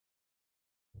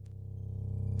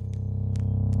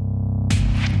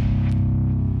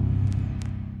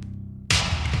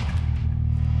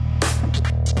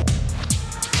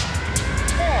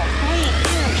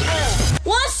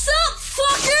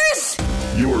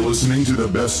listening to the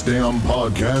best damn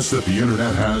podcast that the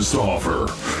internet has to offer.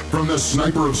 From the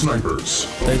sniper of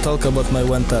snipers. They talk about my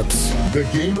one-taps. The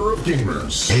gamer of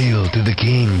gamers. Hail to the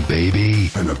king, baby.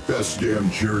 And the best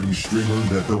damn charity streamer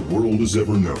that the world has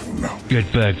ever known. Get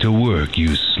back to work,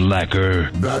 you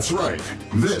slacker. That's right.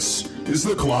 This is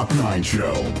the Clock 9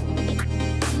 Show.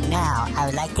 Now, I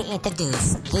would like to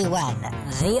introduce the one,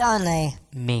 the only,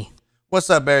 me. What's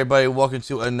up, everybody? Welcome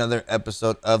to another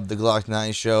episode of the Glock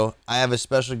 9 Show. I have a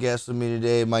special guest with me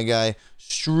today, my guy,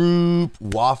 Stroop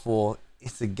Waffle.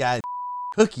 It's a guy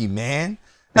cookie, man.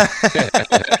 What's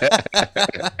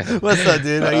up,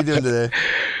 dude? How you doing today?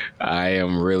 I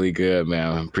am really good,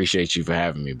 man. Appreciate you for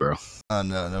having me, bro. Oh,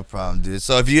 no problem, dude.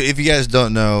 So if you guys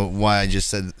don't know why I just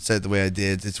said it the way I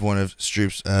did, it's one of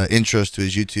Stroop's intros to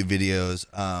his YouTube videos.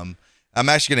 I'm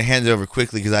actually gonna hand it over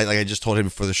quickly because I just told him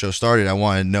before the show started. I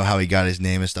wanted to know how he got his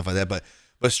name and stuff like that. But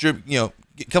Stroop, a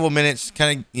couple minutes,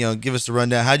 kind of give us the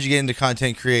rundown. How'd you get into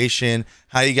content creation?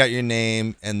 How you got your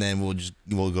name, and then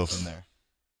we'll go from there.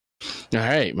 All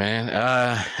right,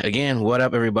 man. Again, what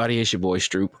up, everybody? It's your boy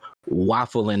Stroop,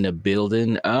 Waffle in the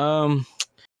building. Man,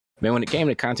 when it came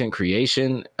to content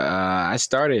creation, I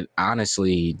started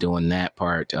honestly doing that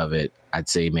part of it. I'd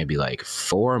say maybe like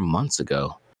 4 months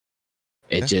ago.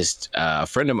 It just a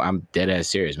friend of mine, I'm dead ass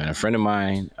serious, man. A friend of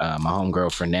mine, my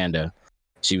homegirl Fernanda,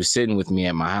 she was sitting with me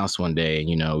at my house one day,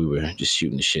 and we were just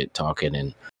shooting the shit, talking,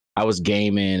 and I was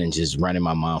gaming and just running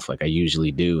my mouth like I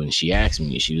usually do. And she asked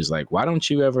me, she was like, "Why don't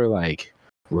you ever like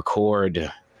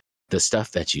record the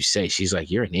stuff that you say?" She's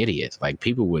like, "You're an idiot. Like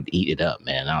people would eat it up,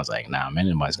 man." And I was like, "Nah, man,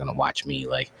 nobody's gonna watch me.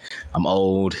 Like I'm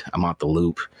old, I'm out the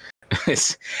loop.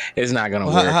 it's not gonna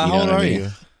work." How old are you?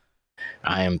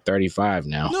 I am 35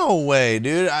 now. No way,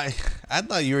 dude. I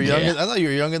thought you were younger. Yeah. I thought you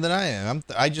were younger than I am.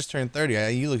 I just turned 30.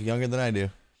 You look younger than I do.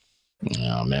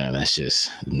 Oh man, that's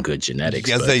just good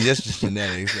genetics. I say just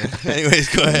genetics. Yeah.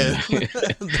 Anyways, go ahead.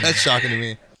 That's shocking to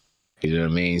me. You know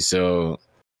what I mean? So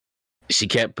she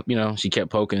kept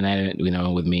poking at it,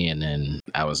 with me, and then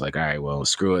I was like, all right, well,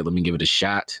 screw it. Let me give it a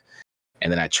shot.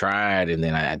 And then I tried, and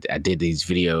then I did these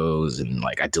videos, and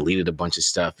like I deleted a bunch of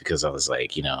stuff because I was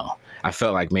like, I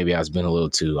felt like maybe I was being a little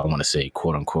too, I want to say,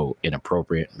 quote unquote,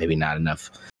 inappropriate, maybe not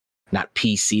not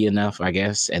PC enough, I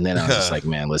guess. And then I was just like,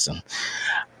 man, listen,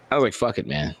 I was like, fuck it,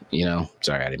 man.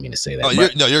 Sorry, I didn't mean to say that. Oh,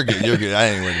 you're good. You're good. I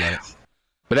ain't worried about it.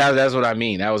 But that's what I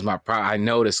mean. That was my problem. I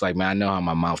noticed, like, man, I know how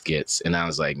my mouth gets. And I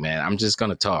was like, man, I'm just going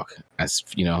to talk. That's,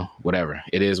 whatever.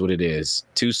 It is what it is.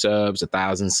 2 subs,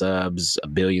 1,000 subs,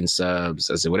 1 billion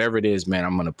subs. I said, whatever it is, man,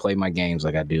 I'm going to play my games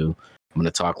like I do. I'm going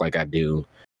to talk like I do.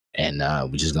 And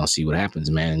we're just going to see what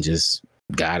happens, man. And just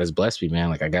God has blessed me, man.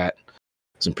 Like, I got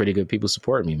some pretty good people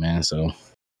supporting me, man. So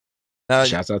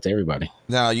shouts out to everybody.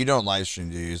 Now, you don't live stream,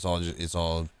 do you? Or do you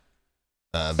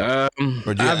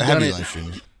have live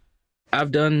streaming?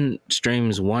 I've done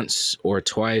streams once or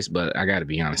twice, but I got to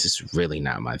be honest, it's really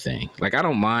not my thing. Like, I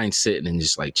don't mind sitting and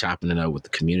just like chopping it up with the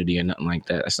community or nothing like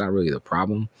that. That's not really the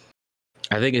problem.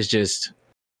 I think it's just,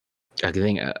 I don't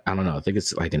know. I think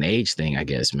it's like an age thing, I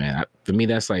guess, man. For me,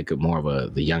 that's like more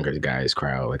of the younger guys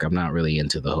crowd. Like, I'm not really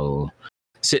into the whole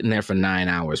sitting there for 9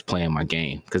 hours playing my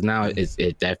game, because now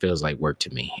that feels like work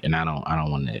to me, and I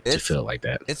don't want it to feel like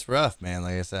that. It's rough, man.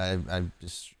 Like I said, I've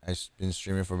been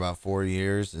streaming for about 4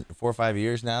 or 5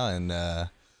 years now, and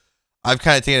I've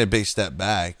kind of taken a big step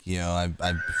back.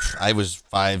 I was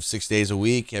 5-6 days a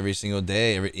week, every single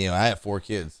day. I have 4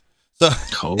 kids, so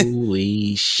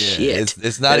holy shit, yeah,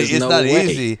 it's not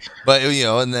easy. But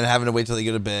and then having to wait till they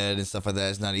go to bed and stuff like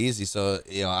that is not easy. So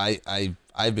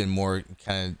I've been more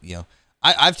kind of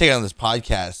I've taken on this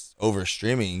podcast over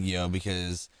streaming,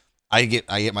 because I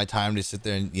get my time to sit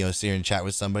there and sit here and chat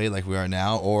with somebody like we are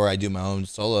now, or I do my own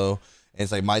solo, and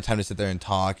it's like my time to sit there and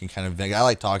talk and kind of I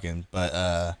like talking, but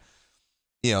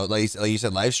like you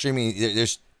said, live streaming,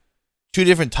 there's 2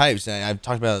 different types, and I've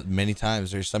talked about it many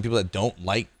times. There's some people that don't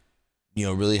like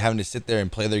really having to sit there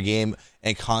and play their game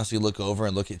and constantly look over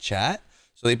and look at chat,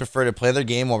 so they prefer to play their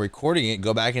game while recording it,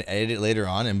 go back and edit it later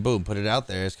on, and boom, put it out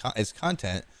there as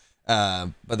content.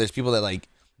 But there's people that like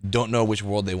don't know which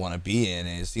world they want to be in,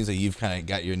 and it seems like you've kind of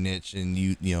got your niche.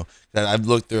 And I've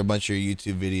looked through a bunch of your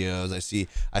YouTube videos.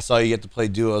 I saw you get to play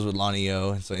duos with Lonnie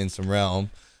O, and so in some realm.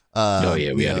 Oh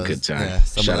yeah, we had a good time. Yeah,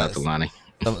 shout out to Lonnie.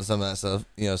 Some of that stuff,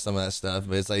 some of that stuff.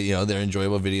 But it's like they're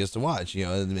enjoyable videos to watch.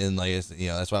 And like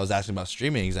that's why I was asking about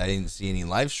streaming, because I didn't see any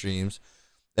live streams.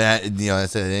 That I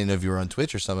said I didn't know if you were on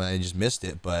Twitch or something. I just missed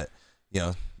it, but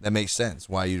that makes sense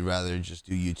why you'd rather just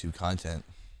do YouTube content.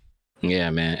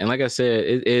 Yeah, man. And like I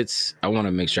said, it's I want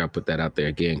to make sure I put that out there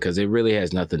again because it really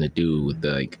has nothing to do with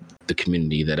the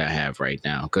community that I have right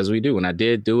now. Because we do. When I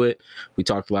did do it, we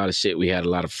talked a lot of shit. We had a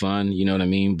lot of fun. You know what I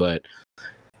mean? But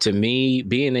to me,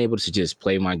 being able to just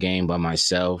play my game by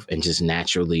myself and just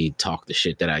naturally talk the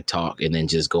shit that I talk, and then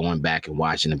just going back and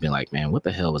watching and being like, man, what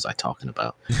the hell was I talking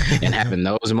about? And having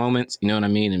those moments, you know what I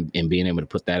mean? And being able to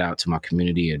put that out to my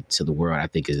community and to the world, I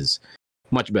think is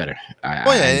much better.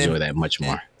 I enjoy that much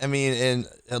more. I mean, and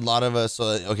a lot of us.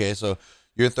 So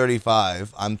you're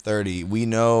 35. I'm 30. We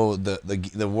know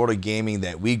the world of gaming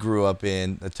that we grew up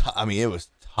in. I mean, it was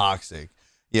toxic.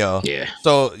 Yeah.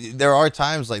 So there are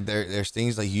times like there's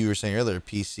things like you were saying earlier,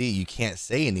 PC you can't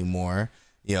say anymore.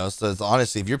 So it's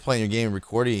honestly, if you're playing your game and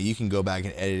recording it, you can go back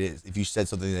and edit it. If you said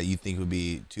something that you think would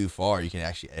be too far, you can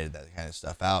actually edit that kind of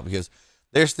stuff out, because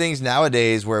there's things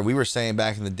nowadays where we were saying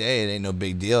back in the day it ain't no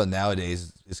big deal, and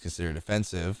nowadays it's considered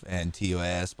offensive and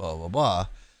TOS, blah blah blah.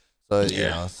 So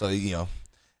Yeah.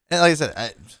 And like I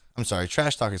said, I'm sorry,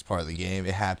 trash talk is part of the game.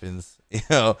 It happens.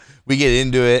 We get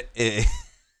into it.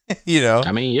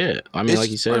 I mean, yeah. I mean, It's like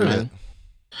you said, part of man, it.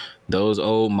 those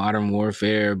old Modern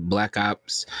Warfare, Black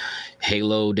Ops,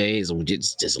 Halo days,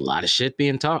 just a lot of shit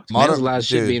being talked. Man, there's a lot of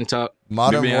shit being talked.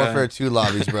 Modern Remember, Warfare 2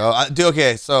 lobbies, bro.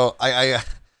 Okay, so I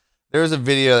there was a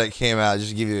video that came out,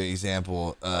 just to give you an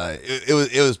example.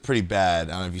 It was pretty bad.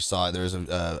 I don't know if you saw it. There was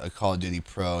a Call of Duty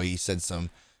pro. He said some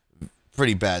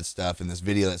pretty bad stuff in this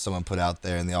video that someone put out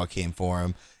there, and they all came for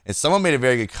him. And someone made a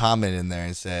very good comment in there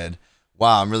and said,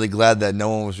 wow, I'm really glad that no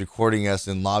one was recording us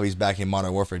in lobbies back in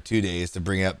Modern Warfare 2 days to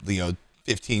bring up,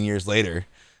 15 years later.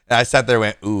 And I sat there and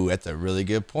went, ooh, that's a really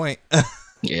good point.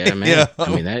 yeah, man. I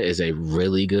mean, that is a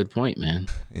really good point, man.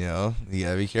 You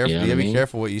gotta be careful. You know You gotta what I be mean?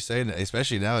 careful what you say,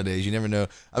 especially nowadays. You never know.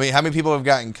 I mean, how many people have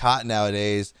gotten caught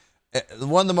nowadays?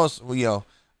 One of the most,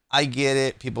 I get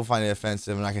it. People find it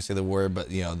offensive. I'm not gonna say the word, but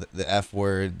the F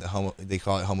word, they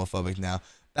call it homophobic now.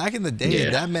 Back in the day,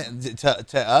 that meant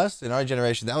to us in our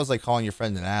generation, that was like calling your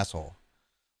friend an asshole.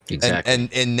 Exactly.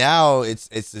 And now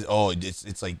it's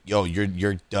like, yo,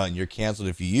 you're done. You're canceled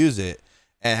if you use it.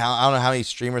 And I don't know how many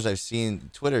streamers I've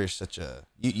seen. Twitter is such a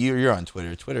you're on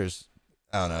Twitter. Twitter's,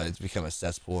 I don't know, it's become a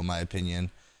cesspool in my opinion.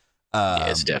 Yeah,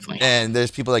 it's definitely. And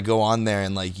there's people that go on there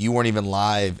and like you weren't even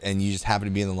live and you just happen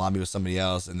to be in the lobby with somebody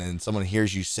else, and then someone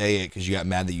hears you say it because you got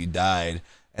mad that you died,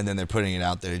 and then they're putting it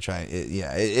out there to try.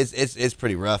 It's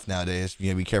pretty rough nowadays. You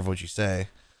gotta be careful what you say.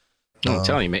 I'm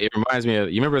telling you, man. It reminds me of,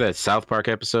 you remember that South Park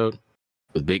episode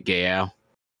with Big Gay Al,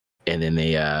 and then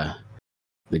the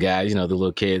guys, the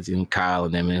little kids, Kyle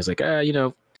and them, and it's like,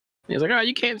 he's like, oh,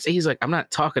 you can't say. He's like, I'm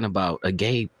not talking about a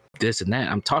gay this and that.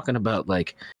 I'm talking about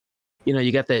like,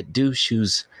 you got that douche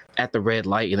who's at the red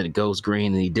light and then it goes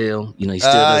green and he still doesn't move.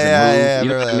 Yeah, you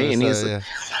know what I mean? And he's yeah. like,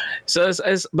 so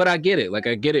it's, but I get it. Like,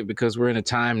 I get it because we're in a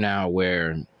time now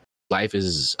where life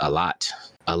is a lot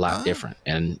different.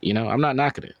 And, I'm not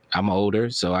knocking it. I'm older.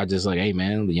 So I just like, hey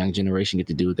man, the young generation get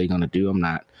to do what they're going to do. I'm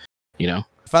not,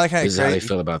 This is how they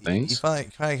feel about things. You find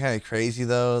it kind of crazy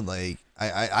though. Like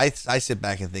I sit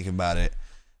back and think about it.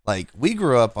 Like we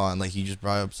grew up on, like you just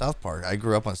brought up South Park. I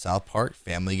grew up on South Park,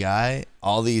 Family Guy,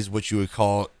 all these what you would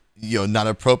call not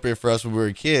appropriate for us when we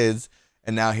were kids,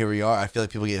 and now here we are. I feel like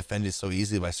people get offended so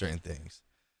easily by certain things.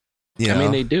 I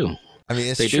mean, they do. I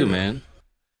mean, they true. do, man.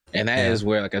 And that is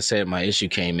where, like I said, my issue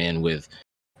came in with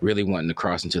really wanting to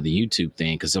cross into the YouTube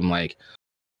thing, because I'm like,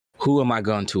 who am I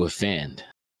going to offend?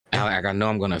 I know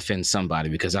I'm going to offend somebody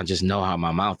because I just know how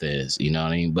my mouth is, you know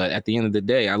what I mean? But at the end of the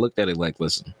day, I looked at it like,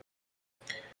 listen,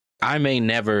 I may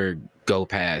never go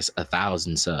past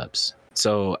 1,000 subs.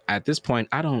 So at this point,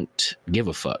 I don't give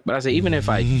a fuck. But I say, even if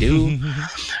I do,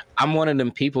 I'm one of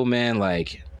them people, man,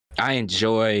 like I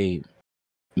enjoy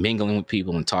mingling with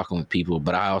people and talking with people,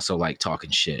 but I also like talking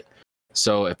shit.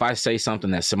 So if I say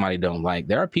something that somebody don't like,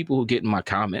 there are people who get in my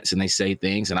comments and they say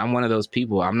things, and I'm one of those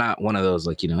people. I'm not one of those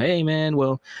like, hey man,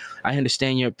 well, I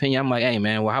understand your opinion. I'm like, hey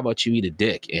man, well, how about you eat a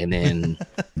dick and then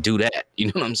do that? You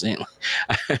know what I'm saying?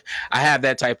 I have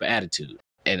that type of attitude,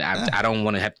 and I don't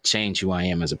want to have to change who I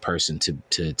am as a person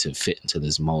to fit into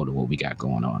this mold of what we got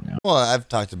going on now. Well, I've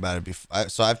talked about it before.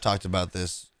 So I've talked about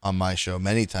this on my show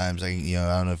many times. I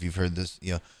don't know if you've heard this.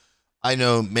 I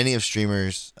know many of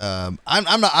streamers. I'm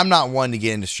not one to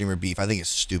get into streamer beef. I think it's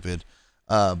stupid.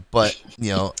 But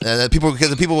because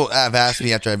the people have asked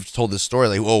me after I've told this story,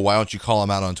 like, "Oh, why don't you call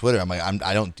them out on Twitter?" I'm like,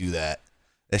 I don't do that.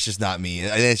 That's just not me.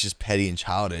 I think it's just petty and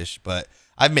childish. But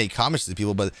I've made comments to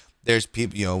people. But there's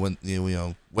people,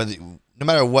 whether no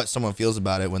matter what someone feels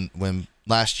about it, when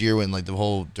last year when like the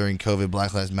whole during COVID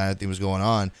Black Lives Matter thing was going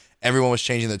on, everyone was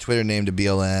changing their Twitter name to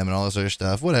BLM and all this other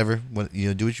stuff. Whatever,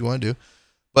 do what you want to do.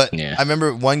 But Yeah. I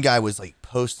remember one guy was like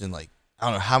posting like I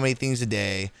don't know how many things a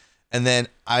day, and then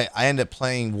I ended up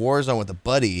playing Warzone with a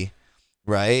buddy,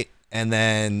 right? And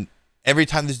then every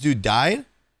time this dude died,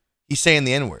 he's saying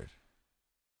the N-word.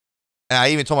 And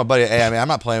I even told my buddy, hey, I mean, I'm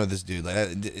not playing with this dude.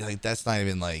 Like that's not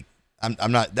even like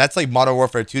I'm not. That's like Modern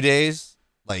Warfare 2 days.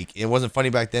 Like it wasn't funny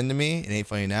back then to me. It ain't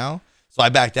funny now. So I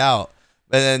backed out.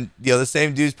 And then the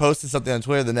same dude's posted something on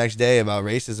Twitter the next day about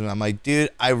racism. I'm like,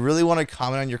 dude, I really want to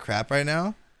comment on your crap right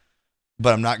now,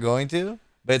 but I'm not going to.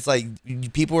 But it's like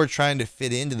people are trying to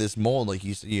fit into this mold, like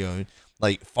you know,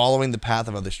 like following the path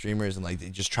of other streamers and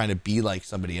like just trying to be like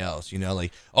somebody else. You know,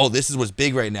 like oh, this is what's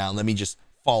big right now. Let me just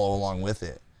follow along with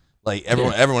it. Like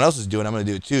everyone else is doing, I'm gonna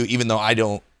do it too, even though I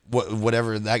don't.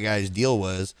 Whatever that guy's deal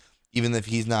was, even if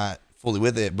he's not fully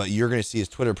with it, but you're gonna see his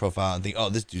Twitter profile and think, oh,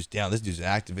 this dude's down, this dude's an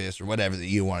activist or whatever that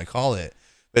you want to call it.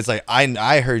 But it's like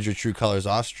I heard your true colors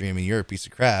off stream and you're a piece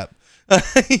of crap.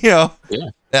 You know. Yeah.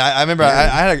 I remember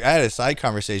I had a side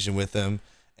conversation with him,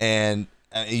 and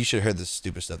you should have heard the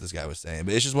stupid stuff this guy was saying.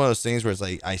 But it's just one of those things where it's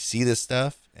like I see this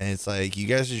stuff, and it's like you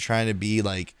guys are trying to be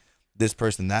like this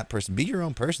person, that person. Be your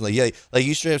own person. Like like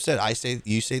you straight up said,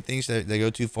 you say things that go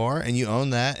too far, and you own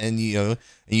that, and and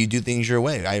you do things your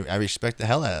way. I respect the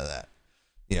hell out of that.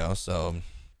 So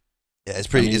yeah, it's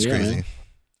pretty. It's crazy. Man.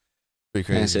 Pretty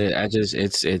crazy.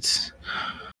 It's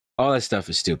all that stuff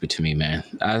is stupid to me, man.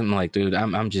 I'm like, dude,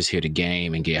 I'm just here to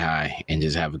game and get high and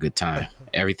just have a good time.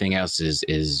 Everything else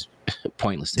is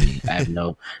pointless to me. I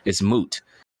have it's moot.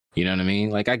 You know what I mean?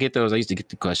 Like I get those. I used to get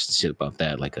the questions shit about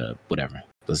that, like whatever.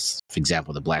 For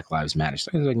example, the Black Lives Matter.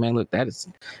 So I was like, man, look, that's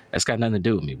got nothing to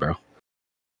do with me, bro.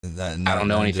 I don't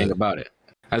know anything about it.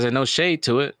 I said, no shade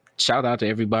to it. Shout out to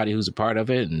everybody who's a part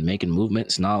of it and making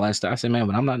movements and all that stuff. I said, man,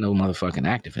 but I'm not no motherfucking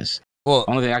activist. Well,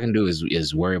 only thing I can do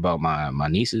is worry about my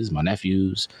nieces, my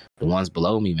nephews, the ones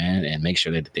below me, man, and make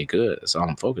sure that they're good. That's all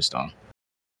I'm focused on.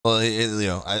 Well,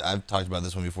 I've talked about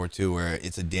this one before too, where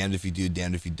it's a damned if you do,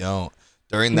 damned if you don't.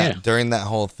 During that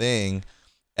whole thing,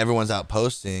 everyone's out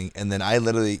posting, and then I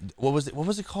literally, what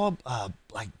was it called?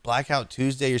 Like Blackout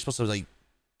Tuesday. You're supposed to like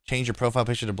change your profile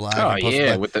picture to black. Oh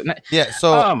yeah,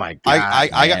 So oh my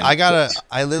god,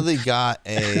 I literally got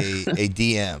a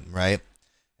DM, right?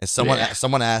 And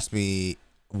someone asked me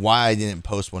why I didn't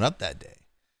post one up that day.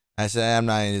 I said I'm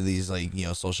not into these like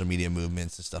social media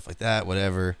movements and stuff like that.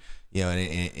 Whatever, and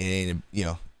it ain't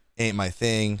ain't my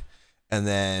thing. And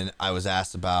then I was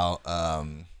asked about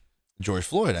George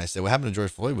Floyd. I said what happened to George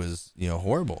Floyd was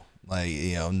horrible. Like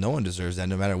no one deserves that.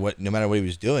 No matter what he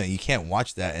was doing, you can't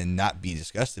watch that and not be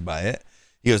disgusted by it.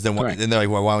 He goes then they're like,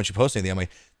 well, why don't you post anything? I'm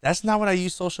like, that's not what I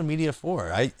use social media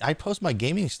for. I post my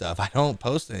gaming stuff. I don't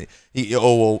post any.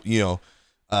 What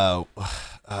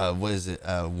is it?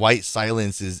 White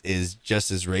silence is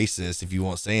just as racist if you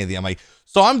won't say anything. I'm like,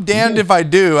 so I'm damned if I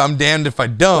do. I'm damned if I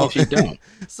don't. If you don't.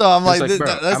 So I'm like,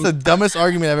 that's the dumbest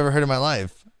argument I've ever heard in my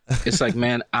life. It's like,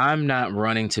 man, I'm not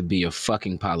running to be a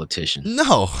fucking politician.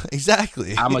 No,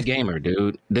 exactly. I'm a gamer,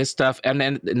 dude. This stuff,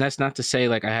 and that's not to say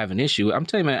like I have an issue. I'm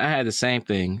telling you, man, I had the same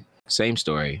thing, same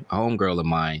story. A homegirl of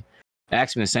mine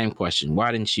asked me the same question.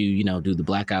 Why didn't you, do the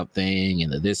blackout thing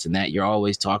and the this and that? You're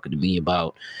always talking to me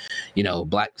about,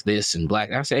 black this and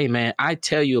black. I say, hey, man, I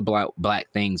tell you about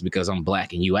black things because I'm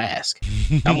black and you ask.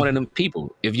 I'm one of them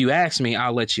people. If you ask me,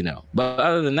 I'll let you know. But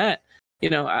other than that,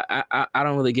 I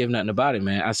don't really give nothing about it,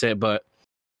 man. I said, but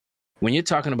when you're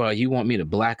talking about you want me to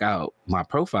black out my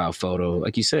profile photo,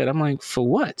 like you said, I'm like, for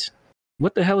what?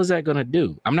 What the hell is that going to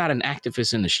do? I'm not an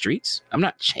activist in the streets. I'm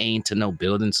not chained to no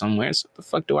building somewhere. So what the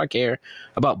fuck do I care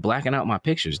about blacking out my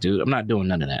pictures, dude? I'm not doing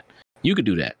none of that. You could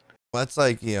do that. Well, that's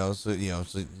like, so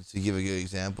to give a good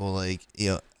example, like,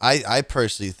 I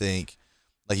personally think,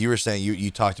 like you were saying,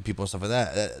 you talk to people and stuff like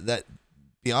that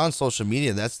beyond social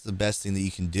media, that's the best thing that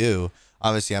you can do.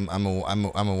 Obviously, I'm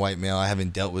a white male. I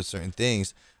haven't dealt with certain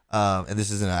things, and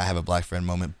this isn't a I have a black friend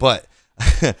moment, but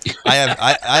I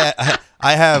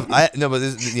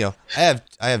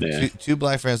have two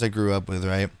black friends I grew up with,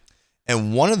 right?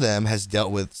 And one of them has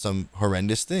dealt with some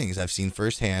horrendous things I've seen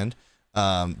firsthand.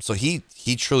 So he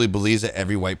truly believes that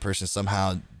every white person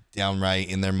somehow downright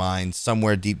in their mind,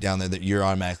 somewhere deep down there, that you're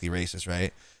automatically racist,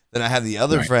 right? Then I have the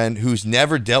other friend who's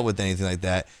never dealt with anything like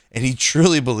that, and he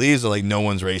truly believes that like no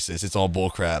one's racist. It's all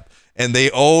bullcrap. And they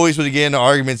always would get into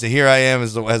arguments, and here I am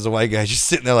as a white guy just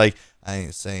sitting there like, I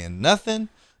ain't saying nothing.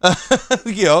 I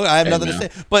have nothing to say.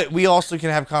 But we also can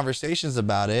have conversations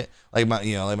about it. Like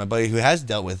my buddy who has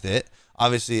dealt with it.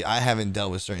 Obviously, I haven't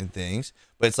dealt with certain things,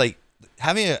 but it's like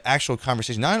having an actual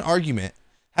conversation, not an argument,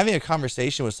 having a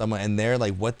conversation with someone, and they're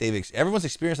like what everyone's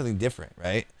experienced something different,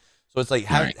 right? So it's like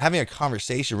having a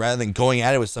conversation rather than going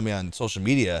at it with somebody on social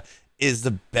media. is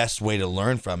the best way to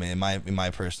learn from it, in my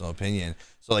personal opinion.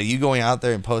 So like you going out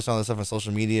there and posting all this stuff on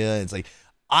social media, it's like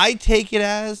I take it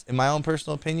as, in my own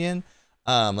personal opinion,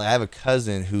 like I have a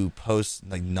cousin who posts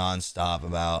like nonstop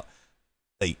about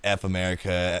like F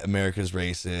America, America's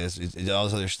racist, all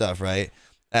this other stuff, right?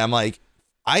 And I'm like,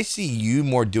 I see you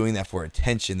more doing that for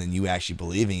attention than you actually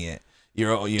believing it.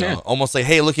 You're almost like,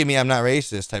 hey, look at me, I'm not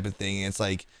racist type of thing. And it's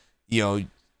like,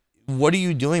 what are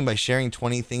you doing by sharing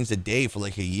 20 things a day for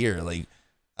like a year? Like,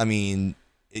 I mean,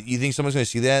 you think someone's going to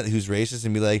see that who's racist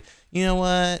and be like, you know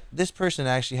what? This person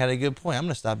actually had a good point. I'm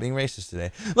going to stop being racist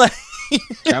today. Like,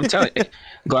 I'm telling you,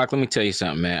 Glock, let me tell you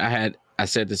something, man. I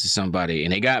said this to somebody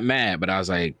and they got mad, but I was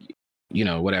like,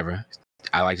 whatever.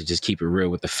 I like to just keep it real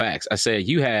with the facts. I said,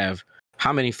 you have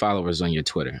how many followers on your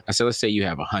Twitter? I said, let's say you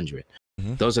have 100.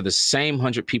 Mm-hmm. Those are the same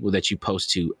 100 people that you post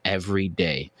to every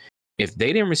day. If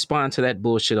they didn't respond to that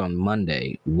bullshit on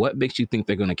Monday, what makes you think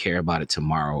they're going to care about it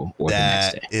tomorrow or the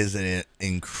next day? That is an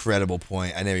incredible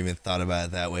point. I never even thought about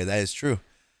it that way. That is true.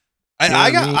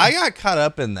 I got caught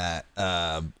up in that.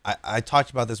 I talked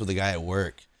about this with a guy at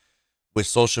work with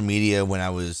social media when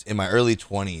I was in my early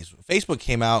 20s. Facebook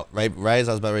came out right as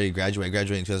I was about ready to graduate. I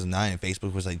graduated in 2009, and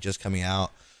Facebook was like just coming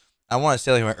out. I want to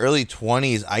say like in my early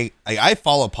 20s, I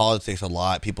follow politics a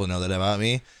lot. People know that about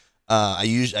me.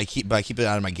 I keep it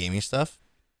out of my gaming stuff.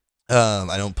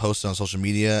 I don't post it on social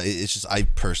media. It's just I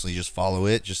personally just follow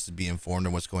it just to be informed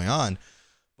of what's going on.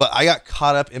 But I got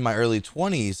caught up in my early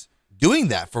 20s doing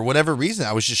that for whatever reason.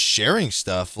 I was just sharing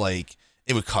stuff like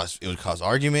it would cause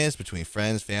arguments between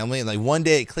friends, family, and like one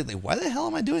day it clicked like, why the hell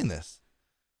am I doing this?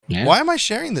 Yeah. Why am I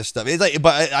sharing this stuff? It's like,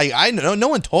 but I know no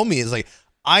one told me. It's like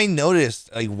I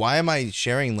noticed like, why am I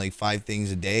sharing like 5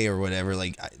 things a day or whatever?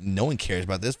 Like no one cares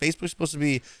about this. Facebook's supposed to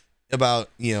be about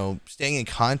staying in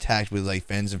contact with like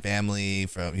friends and family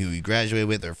from who you graduate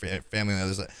with or family and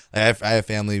others. Like, I have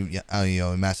family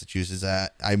in Massachusetts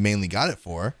that I mainly got it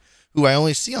for, who I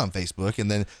only see on Facebook, and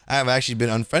then I have actually been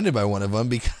unfriended by one of them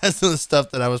because of the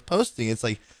stuff that I was posting. It's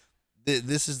like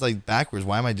this is like backwards.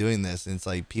 Why am I doing this? And it's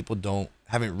like people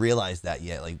haven't realized that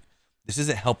yet. Like this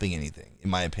isn't helping anything, in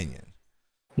my opinion.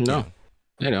 No,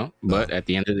 they don't. But at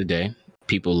the end of the day,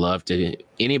 people love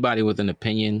anybody with an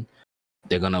opinion.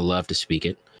 They're going to love to speak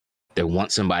it. They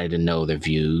want somebody to know their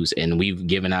views. And we've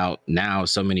given out now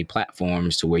so many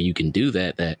platforms to where you can do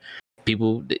that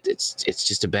people, it's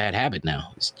just a bad habit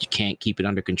now. You can't keep it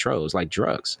under control. It's like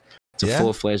drugs. It's a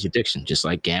full-fledged addiction, just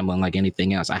like gambling, like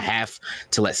anything else. I have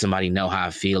to let somebody know how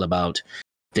I feel about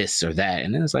this or that.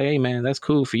 And then it's like, hey, man, that's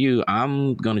cool for you.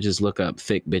 I'm going to just look up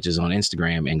thick bitches on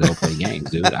Instagram and go play games,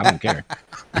 dude. I don't care.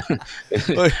 I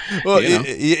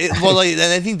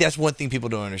think that's one thing people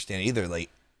don't understand either. Like,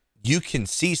 you can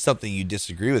see something you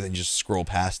disagree with and just scroll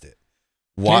past it.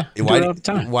 Why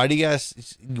do you guys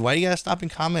stop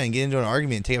and comment and get into an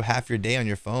argument and take up half your day on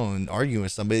your phone arguing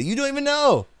with somebody that you don't even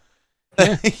know?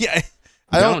 Yeah.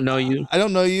 I don't know you. I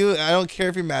don't know you. I don't care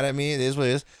if you're mad at me. It is what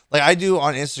it is. Like I do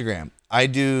on Instagram. I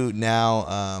do now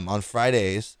on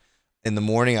Fridays in the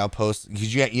morning. I'll post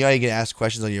because you get asked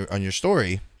questions on your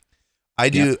story. I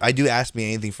do Ask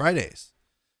Me Anything Fridays.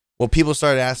 Well, people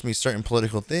started asking me certain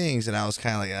political things, and I was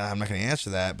kind of like, I'm not going to answer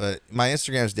that. But my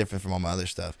Instagram is different from all my other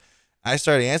stuff. I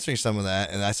started answering some of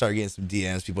that, and I started getting some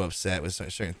DMs, people upset with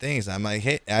certain things. I'm like,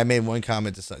 hey, I made one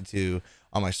comment to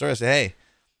on my story. I said, hey,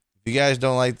 if you guys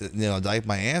don't like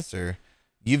my answer,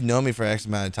 you've known me for X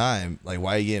amount of time. Like,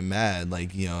 why are you getting mad? Like,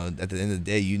 at the end of the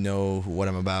day, you know what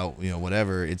I'm about,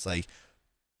 whatever. It's like,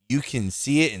 you can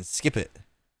see it and skip it.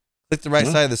 Click the right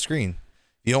side of the screen.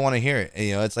 You don't want to hear it.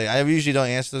 And, it's like, I usually don't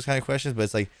answer those kind of questions, but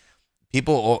it's like,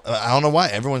 people, I don't know why,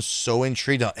 everyone's so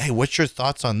intrigued. Hey, what's your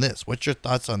thoughts on this? What's your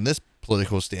thoughts on this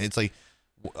political stand? It's like,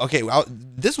 okay, well,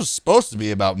 this was supposed to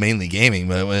be about mainly gaming,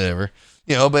 but whatever.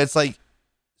 But it's like,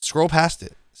 scroll past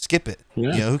it. Skip it.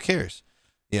 Yeah. Who cares?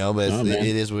 But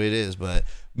it is what it is. But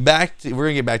we're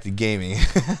gonna get back to gaming.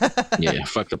 Yeah,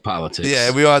 fuck the politics.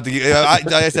 Yeah, we all have to.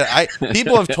 Like I said,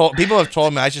 people have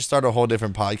told me I should start a whole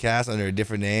different podcast under a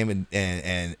different name,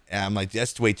 and I'm like,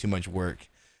 that's way too much work.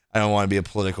 I don't want to be a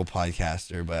political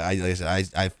podcaster, but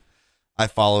I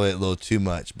follow it a little too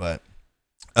much. But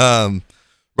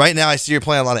right now I see you're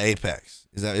playing a lot of Apex.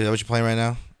 Is that what you're playing right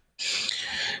now?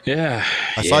 Yeah.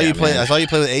 I saw you play with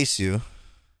ASU.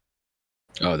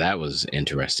 Oh, that was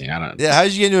interesting. Yeah, how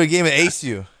did you get into a game of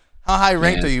ASU? How high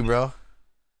ranked are you, bro?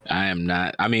 I am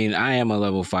not. I mean, I am a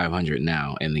level 500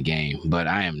 now in the game, but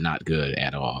I am not good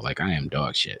at all. Like, I am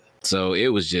dog shit. So it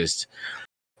was just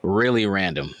really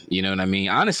random. You know what I mean?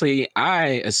 Honestly,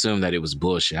 I assumed that it was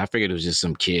bullshit. I figured it was just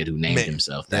some kid who named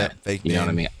himself that. Fake you name. know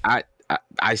what I mean?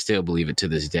 I still believe it to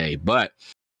this day, but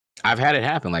I've had it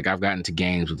happen. Like I've gotten to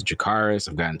games with Jakaris,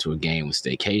 I've gotten to a game with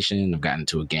Staycation, I've gotten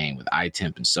to a game with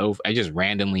iTemp and so it just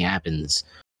randomly happens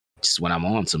just when I'm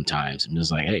on sometimes. I'm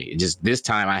just like, hey, it just this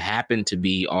time I happened to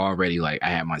be already like I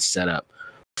had my setup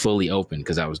fully open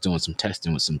because I was doing some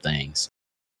testing with some things.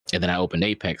 And then I opened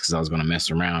Apex because I was going to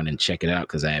mess around and check it out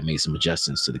because I had made some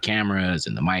adjustments to the cameras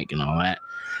and the mic and all that.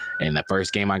 And the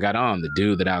first game I got on, the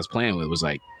dude that I was playing with was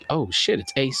like, oh shit,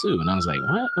 it's Asu. And I was like,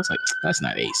 what? I was like, that's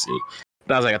not Asu.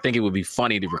 But I was like, I think it would be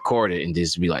funny to record it and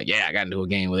just be like, yeah, I got into a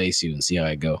game with Asu and see how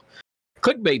it go.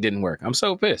 Clickbait didn't work. I'm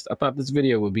so pissed. I thought this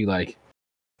video would be like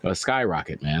a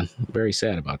skyrocket, man. I'm very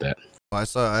sad about that. Well, I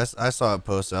saw it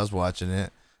posted. I was watching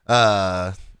it.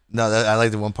 No, I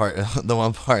like the one part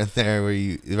there where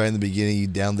you right in the beginning you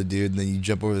down the dude and then you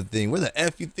jump over the thing. Where the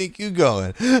F you think you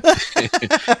going?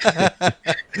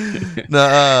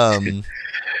 No,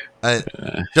 I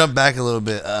jump back a little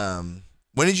bit.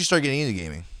 When did you start getting into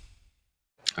gaming?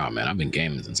 Oh man, I've been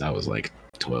gaming since I was like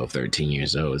 12, 13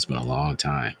 years old. It's been a long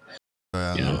time.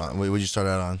 What would you start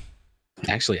out on?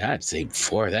 Actually, I'd say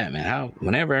before that, man.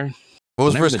 What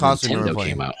was the first console you Nintendo remember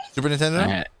playing? came out? Super Nintendo? I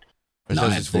had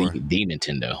the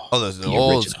Nintendo. Oh, those are the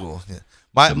old original. school.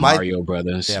 Yeah. The Mario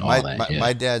Brothers. Yeah, all that,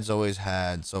 my dad's always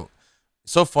had so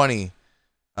funny.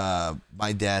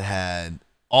 My dad had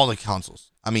all the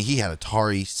consoles. I mean, he had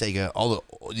Atari, Sega,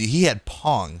 he had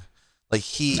Pong. Like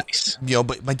nice.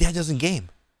 But my dad doesn't game.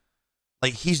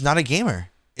 Like he's not a gamer.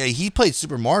 Yeah, he played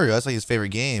Super Mario. That's like his favorite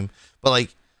game. But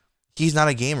like, he's not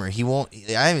a gamer. He won't.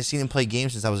 I haven't seen him play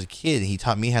games since I was a kid. He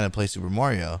taught me how to play Super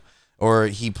Mario. Or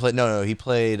he played. No. He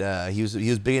played. He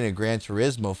was big into Gran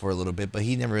Turismo for a little bit, but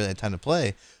he never really had time to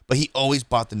play. But he always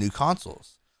bought the new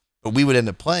consoles. But we would end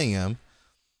up playing them.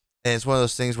 And it's one of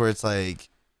those things where it's like,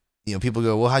 people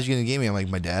go, "Well, how'd you get into gaming?" I'm like,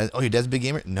 "My dad." "Oh, your dad's a big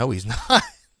gamer?" No, he's not.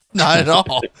 Not at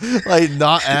all. Like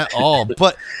not at all.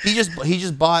 But he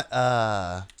just bought.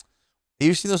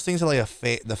 You seen those things at like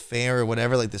the fair or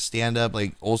whatever, like the stand up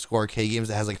like old school arcade games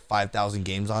that has like 5,000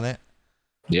 games on it?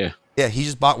 Yeah. Yeah, he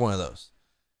just bought one of those.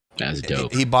 That's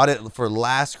dope. He bought it for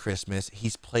last Christmas.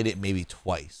 He's played it maybe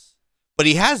twice, but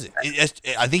he has it.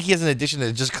 I think he has an addiction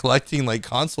to just collecting like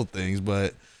console things,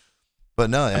 but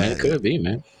no, I mean, it could be,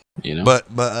 man. But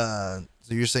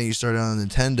so you're saying you started on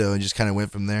Nintendo and just kind of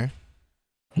went from there?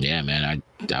 Yeah, man.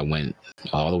 I went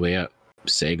all the way up.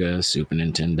 Sega, Super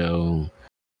Nintendo,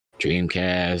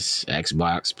 Dreamcast,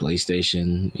 Xbox,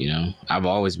 PlayStation. I've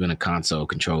always been a console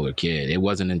controller kid. It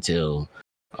wasn't until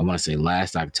I want to say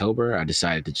last October I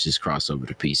decided to just cross over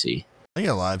to PC. I think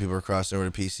a lot of people are crossing over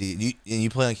to PC. You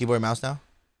play on keyboard and mouse now?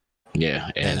 Yeah,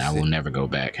 and I will never go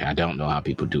back. I don't know how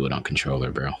people do it on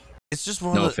controller, bro. It's just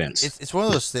one. No of offense. It's one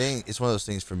of those things. It's one of those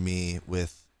things for me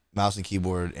with mouse and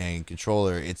keyboard and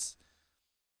controller.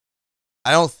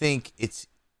 I don't think it's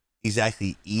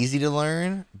exactly easy to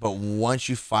learn, but once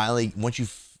you finally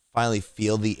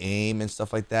feel the aim and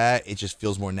stuff like that, it just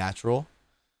feels more natural.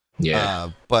 Yeah.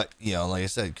 But like I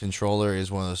said, controller is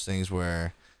one of those things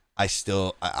where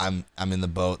I'm in the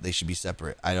boat. They should be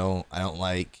separate. I don't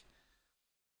like,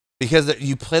 because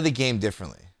you play the game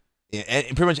differently. Yeah, and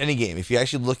pretty much any game. If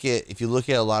you look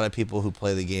at a lot of people who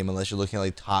play the game, unless you're looking at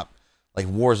like top like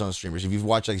Warzone streamers, if you've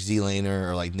watched like Z-Laner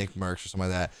or like Nick Merckx or something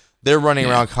like that, they're running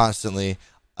around constantly.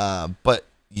 But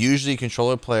usually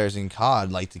controller players in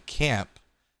COD like to camp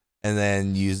and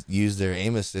then use their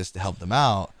aim assist to help them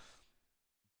out.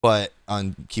 But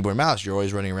on keyboard and mouse, you're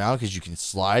always running around because you can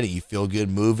slide and you feel good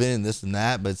moving and this and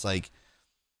that. But it's like,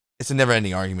 it's a never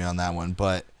ending argument on that one.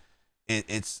 But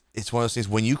it's one of those things,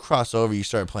 when you cross over, you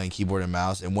start playing keyboard and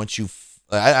mouse. And once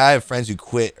I have friends who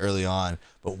quit early on,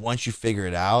 but once you figure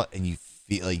it out and you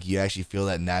feel like you actually feel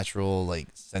that natural like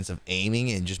sense of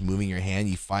aiming and just moving your hand,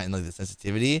 you find like the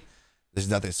sensitivity. There's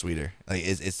nothing sweeter. Like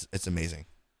it's amazing.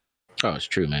 Oh, it's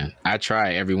true, man. I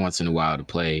try every once in a while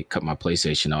to cut my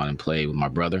PlayStation on and play with my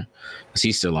brother, because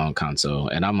he's still on console.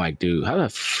 And I'm like, dude, how the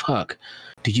fuck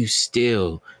do you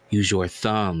still use your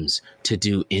thumbs to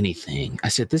do anything? I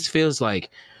said, this feels like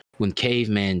when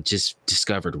cavemen just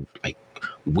discovered like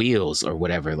wheels or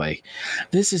whatever. Like,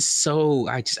 this is so,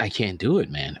 I can't do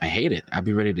it, man. I hate it. I'd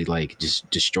be ready to like just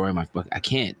destroy my I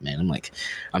can't, man. I'm like,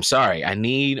 I'm sorry. I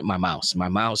need my mouse. My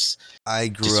mouse I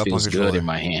grew just up feels on controller. good in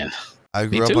my hand. I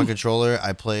grew up on controller.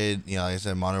 I played, like I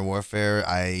said, Modern Warfare.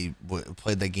 I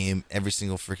played that game every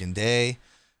single freaking day.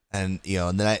 And,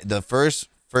 and then the first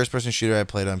person shooter I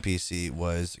played on PC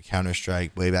was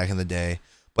Counter-Strike way back in the day.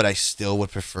 But I still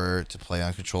would prefer to play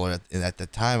on controller at the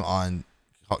time on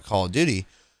Call of Duty.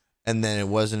 And then it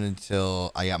wasn't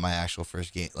until I got my actual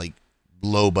first game, like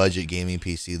low budget gaming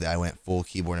PC, that I went full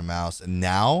keyboard and mouse. And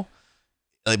now,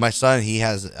 like my son, he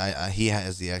has the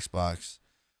Xbox.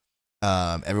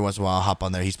 Every once in a while, I'll hop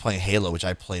on there. He's playing Halo, which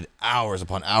I played hours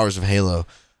upon hours of Halo,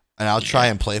 and I'll try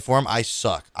and play for him. I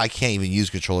suck. I can't even use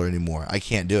controller anymore. I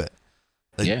can't do it.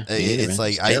 Like, it's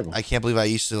like I can't believe I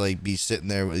used to like be sitting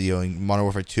there with, in Modern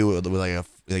Warfare 2 with like a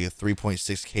 3.6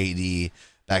 KD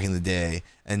back in the day,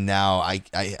 and now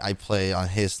I play on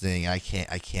his thing. I can't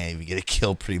even get a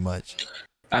kill pretty much.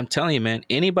 I'm telling you, man,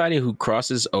 anybody who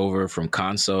crosses over from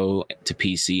console to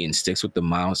PC and sticks with the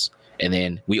mouse, and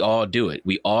then we all do it.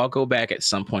 We all go back at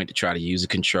some point to try to use a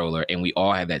controller, and we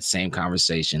all have that same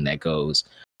conversation that goes,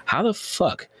 how the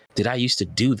fuck did I used to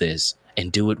do this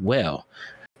and do it well?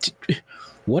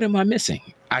 What am I missing?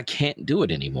 I can't do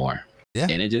it anymore. Yeah.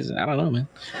 And it just, I don't know, man.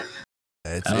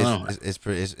 It's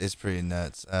pretty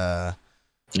nuts.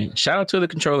 Shout out to the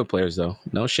controller players though.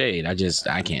 No shade. I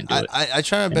can't do it. I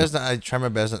try my best. I try my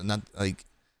best. Not like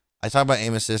I talk about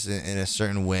aim assist in a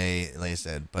certain way, like I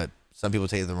said, but some people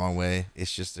take it the wrong way.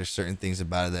 It's just there's certain things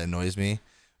about it that annoys me,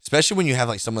 especially when you have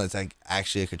like someone that's like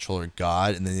actually a controller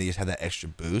god, and then they just have that extra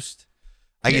boost.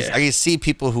 I can see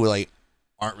people who like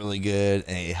aren't really good,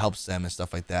 and it helps them and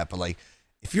stuff like that. But like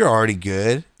if you're already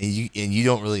good and you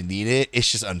don't really need it, it's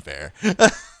just unfair.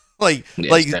 Like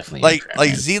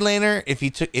Z-Laner, if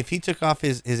he took off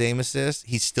his aim assist,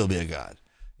 he'd still be a god,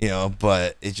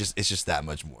 But it's just that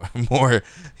much more.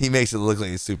 He makes it look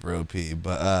like it's super OP.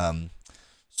 But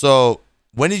so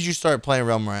when did you start playing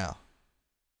Realm Royale?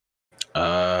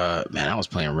 Man, I was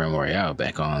playing Realm Royale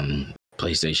back on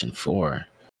PlayStation 4.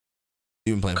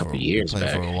 You've been playing a couple years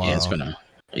back. For a while.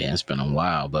 It's been a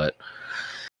while, but.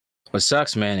 What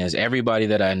sucks, man, is everybody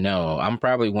that I know, I'm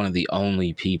probably one of the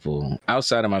only people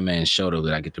outside of my man Shoto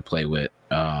that I get to play with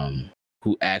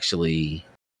who actually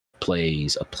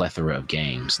plays a plethora of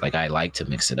games. Like, I like to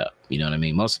mix it up. You know what I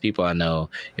mean? Most people I know,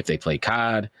 if they play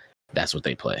COD, that's what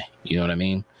they play. You know what I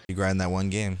mean? You grind that one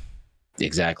game.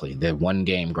 Exactly. They're one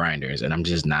game grinders, and I'm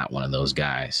just not one of those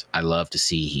guys. I love to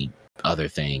see other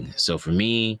things. So for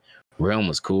me, Realm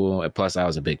was cool. And plus, I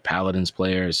was a big Paladins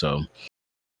player, so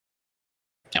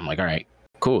I'm like, all right,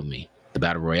 cool with me. The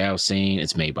Battle Royale scene,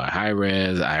 it's made by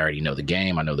Hi-Rez. I already know the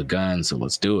game. I know the guns, so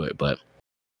let's do it. But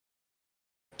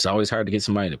it's always hard to get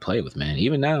somebody to play with, man.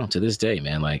 Even now, to this day,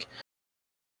 man, like,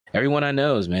 everyone I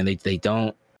know is, man,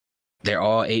 they're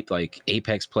all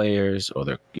Apex players, or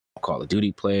they're Call of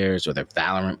Duty players, or they're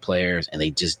Valorant players, and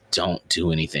they just don't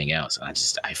do anything else.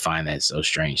 And I find that so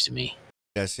strange to me.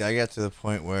 Yeah, see, I got to the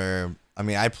point where,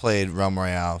 I played Realm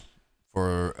Royale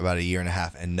for about a year and a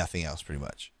half and nothing else pretty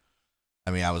much.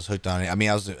 I was hooked on it.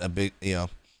 I was a big,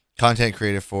 content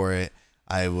creator for it.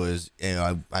 I was,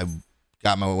 I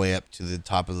got my way up to the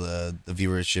top of the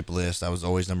viewership list. I was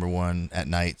always number one at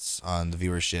nights on the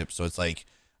viewership. So it's like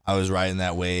I was riding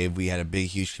that wave. We had a big,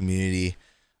 huge community.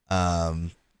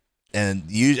 And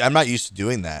I'm not used to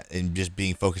doing that and just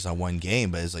being focused on one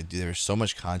game, but it's like, dude, there was so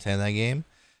much content in that game.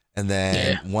 And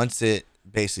then once it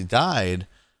basically died,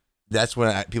 that's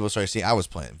when people started seeing I was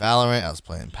playing Valorant, I was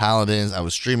playing Paladins, I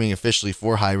was streaming officially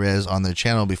for Hi-Rez on their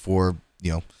channel before,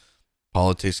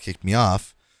 politics kicked me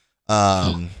off.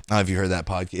 I don't know if you heard that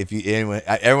podcast.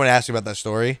 Everyone asked me about that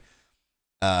story.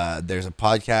 There's a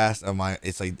podcast of mine.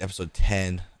 It's like episode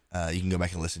 10. You can go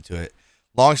back and listen to it.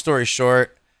 Long story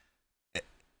short,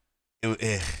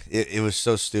 it was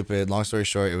so stupid. Long story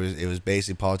short, it was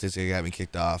basically politics that got me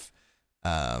kicked off.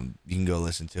 You can go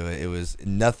listen to it. It was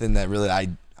nothing that really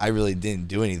I really didn't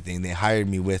do anything. They hired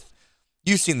me with,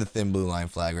 you've seen the thin blue line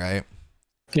flag, right?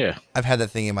 Yeah. I've had that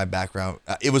thing in my background.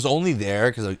 It was only there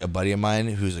because a buddy of mine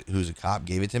who's a cop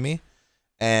gave it to me.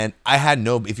 And I had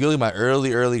if you look at my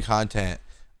early content,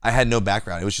 I had no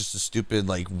background. It was just a stupid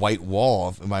like white wall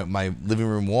of my living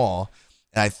room wall.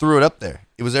 And I threw it up there.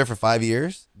 It was there for 5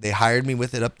 years. They hired me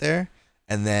with it up there.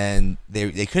 And then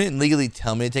they couldn't legally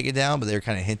tell me to take it down, but they were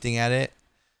kind of hinting at it.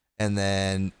 And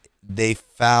then they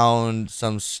found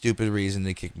some stupid reason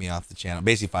to kick me off the channel,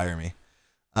 basically fire me.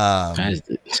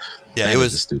 It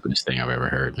was the stupidest thing I've ever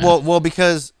heard, man. Well,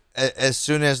 because as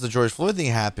soon as the George Floyd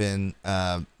thing happened,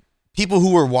 people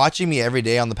who were watching me every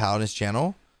day on the Paladins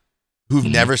channel, who've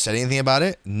never said anything about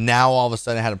it, now all of a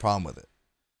sudden had a problem with it.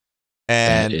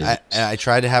 And I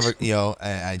tried to have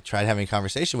I tried having a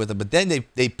conversation with them, but then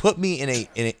they put me in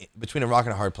a between a rock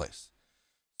and a hard place.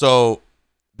 So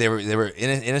they were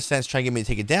in a sense trying to get me to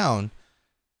take it down,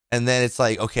 and then it's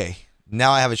like, okay,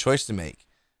 now I have a choice to make.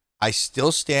 I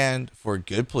still stand for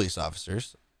good police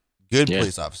officers,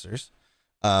 police officers.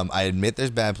 I admit there's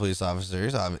bad police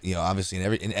officers. Obviously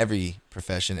in every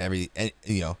profession, any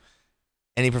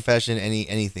profession,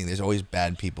 anything, there's always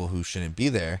bad people who shouldn't be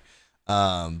there.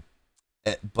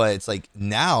 But it's like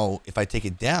now, if I take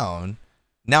it down,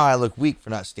 now I look weak for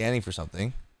not standing for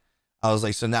something. I was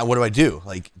like, so now what do I do?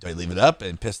 Like, do I leave it up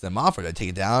and piss them off, or do I take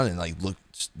it down and like look,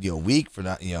 weak for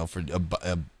not, for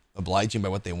obliging by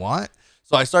what they want?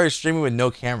 So I started streaming with no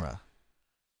camera.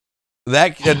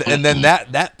 And then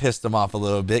that pissed them off a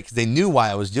little bit because they knew why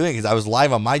I was doing it, because I was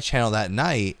live on my channel that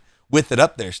night with it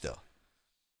up there still.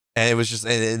 And it was just,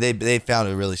 they found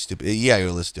it really stupid. Yeah, you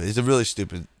listen to it. It's a really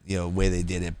stupid, way they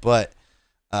did it. But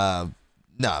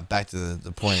no, back to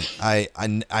the point.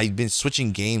 I've been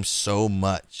switching games so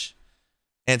much,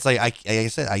 and it's like I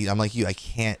said, I'm like you. I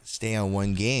can't stay on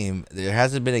one game. There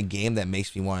hasn't been a game that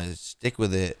makes me want to stick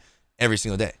with it every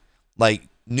single day. Like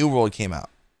New World came out,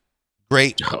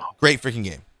 great freaking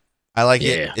game. I like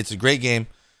it. It's a great game,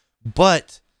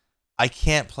 but I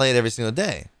can't play it every single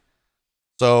day.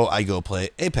 So I go play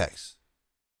Apex.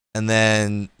 And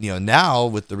then, now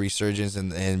with the resurgence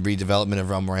and redevelopment of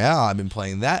Realm Royale, I've been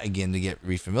playing that again to get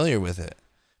re-familiar with it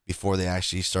before they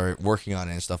actually start working on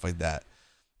it and stuff like that.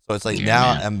 So it's like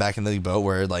I'm back in the boat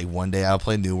where like one day I'll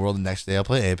play New World, the next day I'll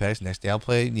play Apex, the next day I'll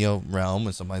play, Realm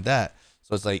and something like that.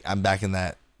 So it's like I'm back in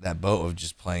that boat of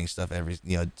just playing stuff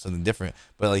something different.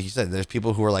 But like you said, there's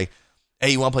people who are like, hey,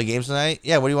 you want to play games tonight?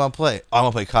 Yeah, what do you want to play? Oh, I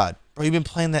want to play COD. Bro, you've been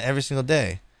playing that every single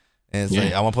day. And it's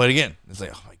like, I want to play it again. It's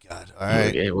like, oh my God. All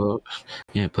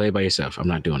right. Play it by yourself. I'm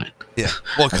not doing it. Yeah.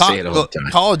 Well,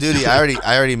 Call of Duty, I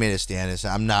already made a stand and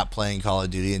said I'm not playing Call of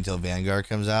Duty until Vanguard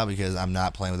comes out, because I'm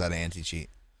not playing without an anti-cheat.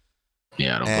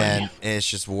 Yeah, I don't play. And it's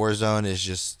just Warzone. It's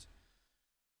just,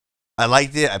 I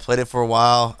liked it. I played it for a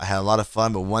while. I had a lot of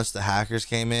fun, but once the hackers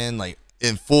came in, like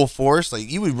in full force,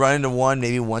 like you would run into one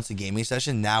maybe once a gaming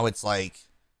session. Now it's like,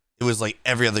 it was like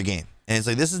every other game. And it's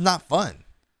like, this is not fun.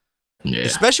 Yeah.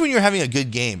 Especially when you're having a good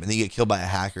game and then you get killed by a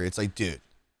hacker. It's like, dude,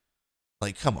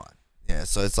 like, come on. Yeah.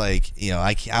 So it's like,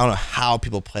 I don't know how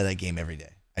people play that game every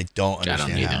day. I don't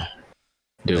understand how.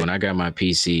 Dude, when I got my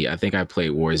PC, I think I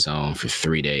played Warzone for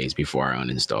 3 days before I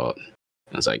uninstalled.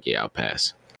 I was like, yeah, I'll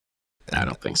pass. I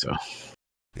don't think so.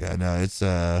 Yeah, no, it's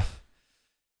I've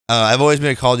always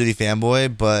been a Call of Duty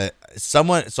fanboy, but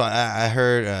I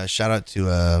heard shout out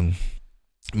to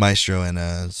Maestro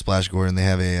and Splash Gordon. They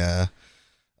have a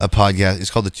podcast.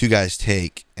 It's called The Two Guys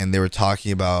Take, and they were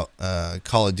talking about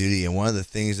Call of Duty, and one of the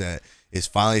things that is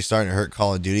finally starting to hurt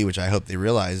Call of Duty, which I hope they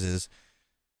realize, is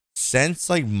since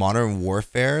like Modern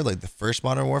Warfare, like the first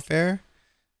Modern Warfare,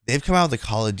 they've come out with a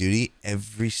Call of Duty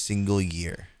every single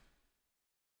year.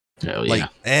 Hell yeah. Like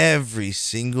every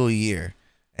single year.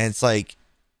 And it's like,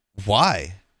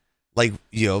 why? Like,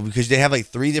 because they have like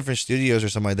 3 different studios or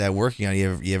something like that working on it.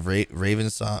 You have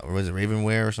Ravensoft, or was it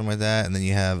Ravenware or something like that, and then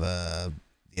you have the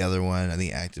other one, I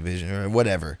think Activision or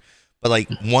whatever. But like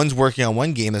one's working on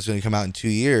one game that's going to come out in 2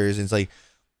 years. And it's like,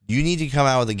 you need to come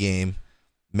out with a game,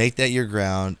 make that your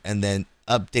ground, and then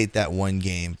update that one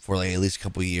game for like at least a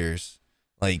couple of years.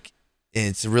 Like, and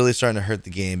it's really starting to hurt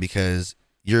the game, because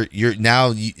you're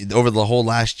now over the whole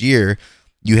last year,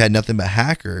 you had nothing but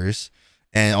hackers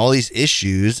and all these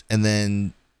issues, and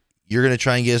then you're gonna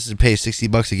try and get us to pay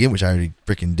 $60 a game, which I already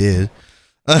freaking did.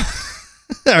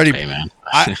 Hey, man.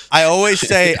 I always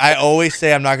say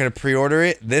I'm not gonna pre-order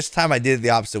it. This time I did it the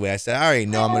opposite way. I said I already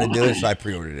know I'm gonna do it, so I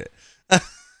pre-ordered it.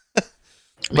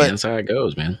 But that's how it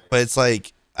goes, man. But it's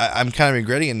like I'm kind of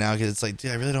regretting it now, because it's like,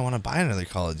 dude, I really don't want to buy another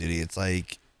Call of Duty. It's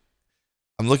like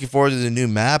I'm looking forward to the new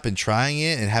map and trying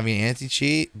it and having an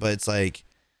anti-cheat, but it's like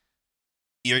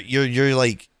you're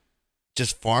like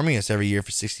just farming us every year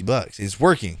for $60. It's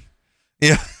working.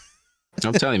 Yeah.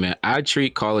 I'm telling you, man, I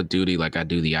treat Call of Duty like I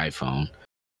do the iPhone.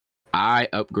 I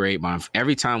upgrade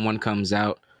every time one comes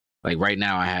out. Like right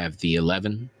now I have the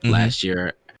 11. Mm-hmm. Last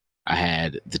year I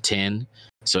had the 10.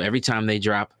 So every time they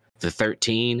drop the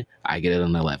 13, I get it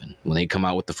on 11. When they come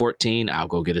out with the 14, I'll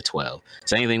go get a 12.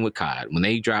 Same thing with COD. When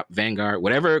they drop Vanguard,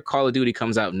 whatever Call of Duty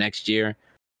comes out next year,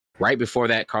 right before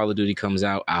that Call of Duty comes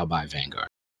out, I'll buy Vanguard.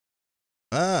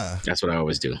 That's what I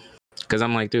always do. Because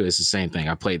I'm like, dude, it's the same thing.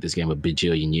 I played this game a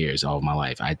bajillion years all of my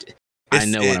life. I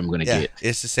know what I'm going to get.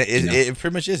 It's the same. It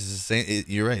pretty much is. It's the same.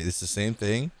 You're right. It's the same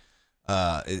thing.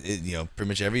 Pretty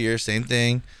much every year, same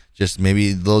thing. Just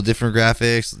maybe a little different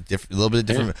graphics, a little bit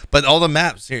different. Yeah. But all the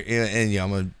maps here,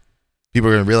 and people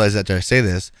are gonna realize that after I say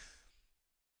this.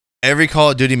 Every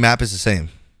Call of Duty map is the same,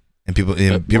 and people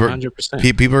are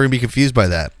gonna be confused by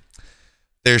that.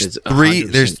 There's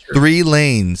three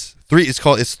lanes.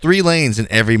 It's 3 lanes in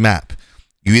every map.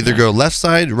 You either go left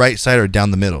side, right side, or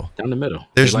down the middle. Down the middle.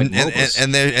 There's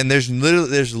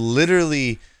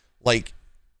literally like,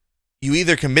 you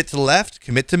either commit to the left,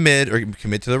 commit to mid, or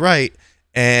commit to the right.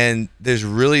 And there's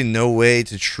really no way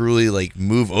to truly like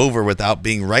move over without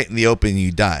being right in the open.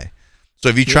 You die. So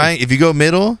if you go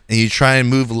middle and you try and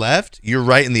move left, you're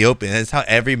right in the open. That's how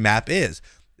every map is.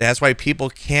 That's why people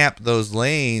camp those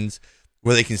lanes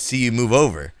where they can see you move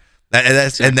over.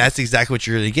 That's exactly what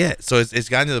you're gonna get. So it's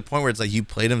gotten to the point where it's like you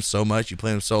played them so much, you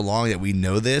played them so long that we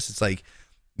know this. It's like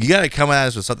you got to come at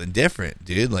us with something different,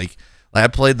 dude. Like I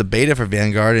played the beta for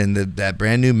Vanguard and that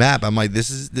brand new map. I'm like,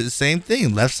 this is the same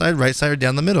thing, left side, right side, or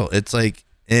down the middle. It's like,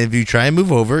 and if you try and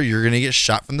move over, you're gonna get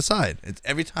shot from the side. It's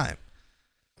every time.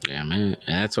 Yeah, man.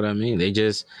 That's what I mean.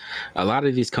 A lot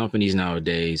of these companies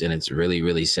nowadays, and it's really,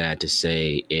 really sad to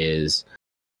say, is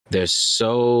they're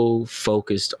so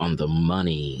focused on the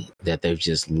money that they've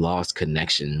just lost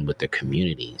connection with their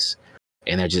communities.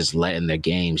 And they're just letting their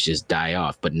games just die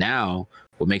off. But now,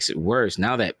 what makes it worse,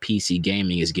 now that PC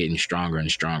gaming is getting stronger and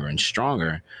stronger and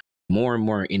stronger, more and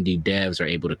more indie devs are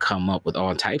able to come up with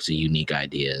all types of unique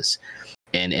ideas.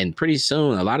 And pretty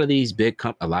soon, a lot of these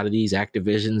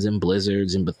Activisions and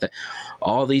Blizzards and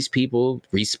all these people,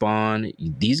 Respawn,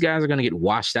 these guys are going to get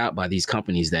washed out by these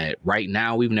companies that right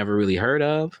now we've never really heard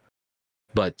of.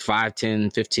 But 5,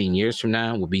 10, 15 years from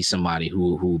now will be somebody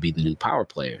who will be the new power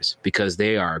players, because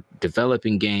they are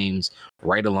developing games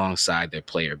right alongside their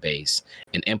player base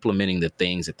and implementing the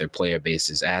things that their player base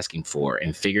is asking for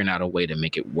and figuring out a way to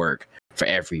make it work for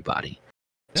everybody.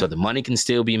 Yeah. So the money can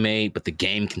still be made, but the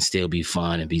game can still be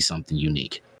fun and be something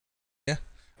unique. Yeah.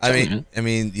 I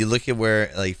mean, you look at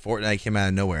where like Fortnite came out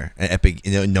of nowhere. And Epic,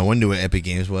 no one knew what Epic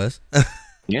Games was.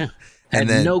 Yeah. Had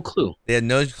no clue. They had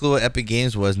no clue what Epic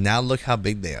Games was. Now look how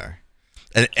big they are,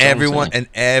 and everyone, I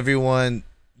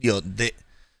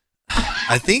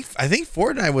think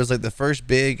Fortnite was like the first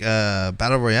big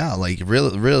battle royale. Like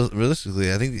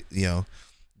realistically, I think then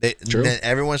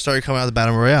everyone started coming out of the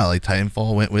battle royale. Like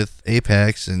Titanfall went with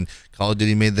Apex, and Call of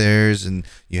Duty made theirs, and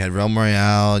you had Realm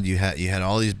Royale. You had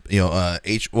all these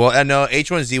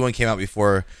H1Z1 came out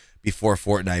before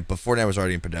Fortnite, but Fortnite was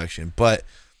already in production, but.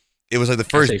 It was like the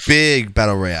first big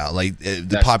battle royale, like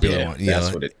the popular one.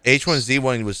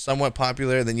 H1Z1 was somewhat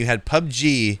popular. Then you had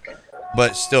PUBG,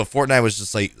 but still Fortnite was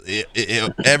just like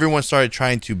everyone started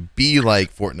trying to be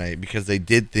like Fortnite because they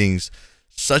did things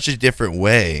such a different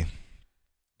way.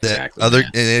 That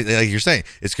like you're saying,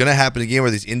 it's going to happen again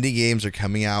where these indie games are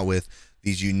coming out with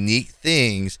these unique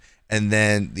things. And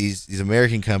then these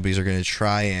American companies are going to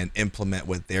try and implement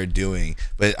what they're doing.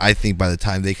 But I think by the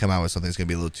time they come out with something, it's going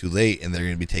to be a little too late, and they're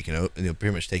going to be taken over,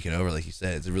 pretty much taken over, like you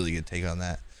said. It's a really good take on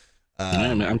that.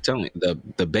 I'm telling you,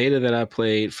 the beta that I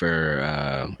played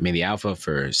for, the alpha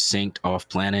for Synced Off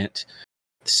Planet,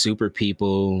 Super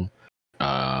People,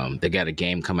 they got a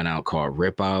game coming out called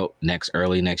Rip Out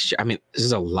early next year. I mean,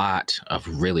 there's a lot of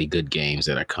really good games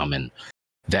that are coming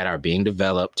that are being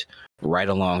developed right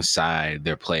alongside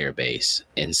their player base.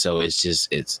 And so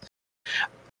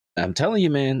I'm telling you,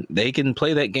 man, they can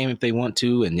play that game if they want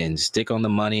to and then stick on the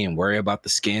money and worry about the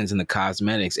skins and the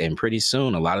cosmetics. And pretty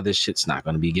soon, a lot of this shit's not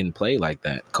going to be getting played like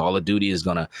that. Call of Duty it's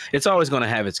always going to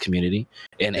have its community,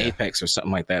 and Apex or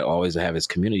something like that always have its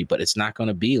community, but it's not going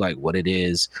to be like what it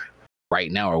is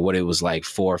right now or what it was like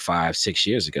 4, 5, 6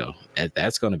 years ago.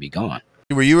 That's going to be gone.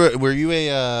 Were you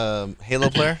a Halo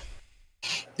player?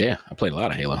 Yeah, I played a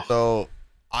lot of Halo. So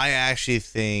I actually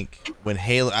think when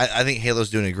I think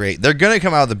Halo's doing it great. They're gonna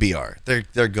come out with the BR.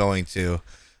 They're going to.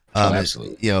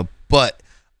 Absolutely. But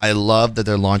I love that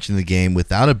they're launching the game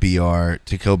without a BR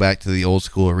to go back to the old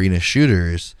school arena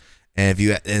shooters.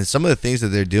 And some of the things that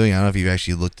they're doing, I don't know if you've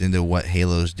actually looked into what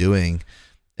Halo's doing.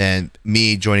 And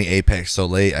me joining Apex so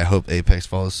late, I hope Apex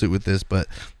follows suit with this. But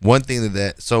one thing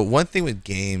with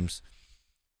games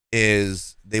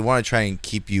is they want to try and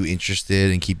keep you interested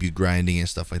and keep you grinding and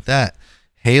stuff like that.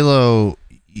 Halo,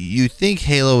 you think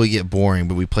Halo would get boring,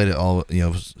 but we played it all,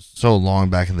 so long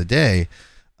back in the day.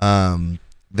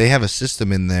 They have a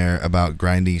system in there about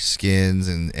grinding skins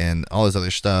and all this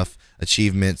other stuff,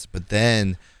 achievements. But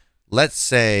then let's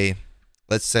say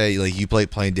like you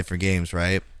playing different games,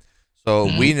 right? So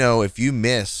we know if you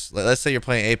miss, let's say you're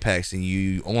playing Apex and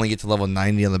you only get to level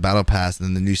 90 on the battle pass and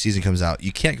then the new season comes out,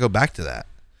 you can't go back to that.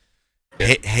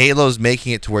 Halo's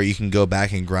making it to where you can go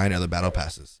back and grind other battle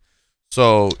passes.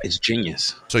 So it's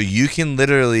genius. So you can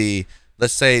literally,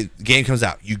 let's say the game comes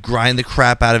out, you grind the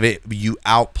crap out of it,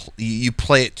 you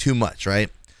play it too much, right?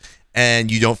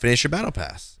 And you don't finish your battle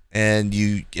pass, and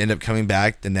you end up coming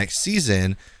back the next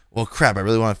season. Well, crap, I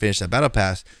really want to finish that battle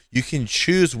pass. You can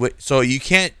choose so you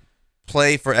can't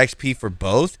play for XP for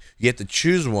both. You have to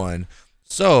choose one.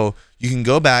 So you can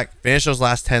go back, finish those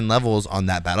last 10 levels on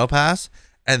that battle pass,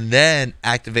 and then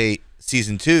activate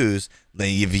season 2s. Then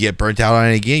if you get burnt out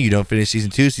on it again, you don't finish season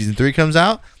 2, season 3 comes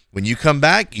out. When you come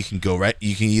back, you can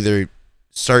you can either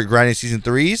start grinding season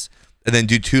 3s and then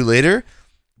do 2 later.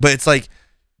 But it's like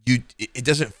it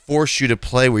doesn't force you to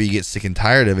play where you get sick and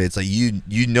tired of it. It's like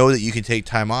you know that you can take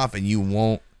time off and you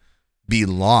won't be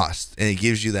lost, and it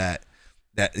gives you that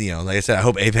like I said, I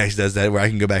hope Apex does that where I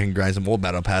can go back and grind some old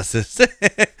battle passes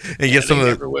and get some of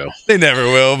the. Never will. They never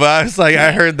will, but I was like,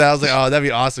 I heard that, I was like, oh, that'd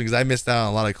be awesome because I missed out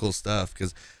on a lot of cool stuff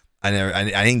because I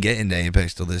didn't get into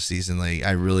Apex till this season. Like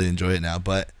I really enjoy it now,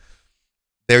 but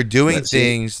they're doing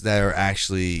things that are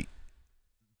actually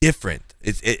different.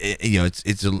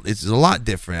 It's a lot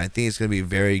different. I think it's going to be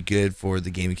very good for the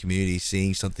gaming community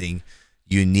seeing something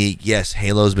unique. Yes,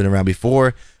 Halo's been around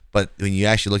before, but when you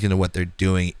actually look into what they're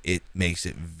doing, it makes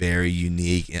it very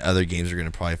unique, and other games are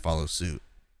going to probably follow suit.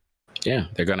 Yeah,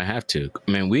 they're going to have to.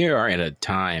 I mean, we are at a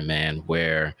time, man,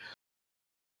 where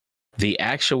the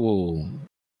actual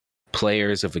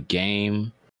players of a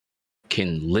game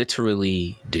can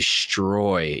literally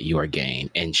destroy your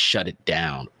game and shut it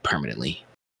down permanently.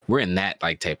 We're in that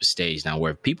like type of stage now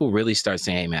where people really start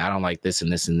saying, hey, man, I don't like this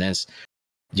and this and this.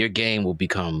 Your game will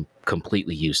become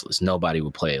completely useless. Nobody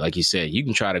will play it. Like you said, you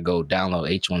can try to go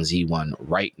download H1Z1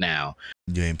 right now.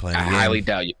 You ain't playing. I highly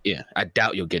doubt you. Yeah, I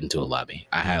doubt you'll get into a lobby.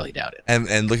 I highly doubt it.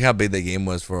 And look how big that game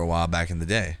was for a while back in the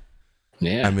day.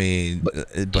 Yeah, I mean, but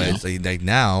it's like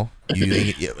now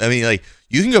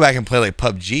you can go back and play like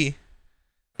PUBG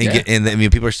and get, and I mean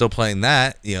people are still playing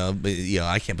that. But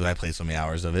I can't believe I played so many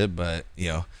hours of it, but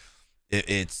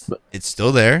it's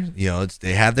still there.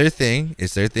 They have their thing.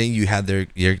 It's their thing. You have their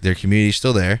community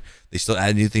still there. They still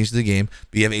add new things to the game.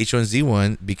 But you have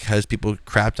H1Z1 because people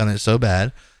crapped on it so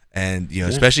bad, and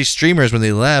especially streamers when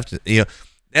they left.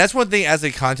 That's one thing as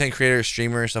a content creator,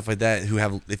 streamer, stuff like that.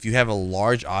 If you have a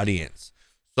large audience.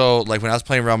 So like when I was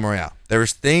playing Realm Royale, there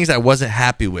was things I wasn't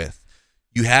happy with.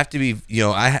 You have to be.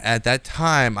 At that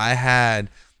time I had.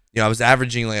 I was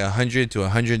averaging like 100 to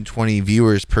 120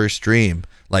 viewers per stream.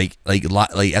 Like at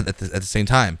the same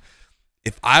time,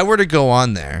 if I were to go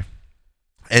on there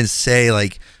and say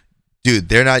like, dude,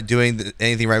 they're not doing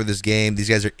anything right with this game. These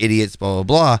guys are idiots. Blah blah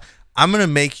blah. I'm gonna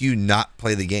make you not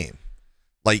play the game.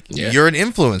 Like you're an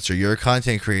influencer. You're a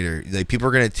content creator. Like people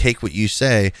are gonna take what you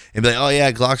say and be like, oh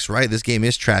yeah, Glock's right. This game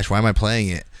is trash. Why am I playing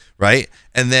it? Right?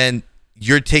 And then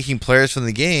you're taking players from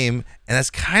the game, and that's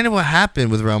kind of what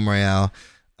happened with Realm Royale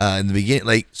in the beginning.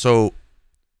 Like so,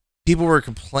 people were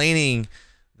complaining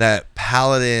that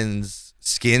Paladin's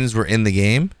skins were in the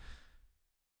game.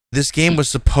 This game was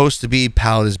supposed to be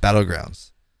Paladin's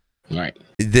Battlegrounds. Right.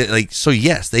 So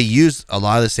yes, they used a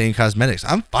lot of the same cosmetics.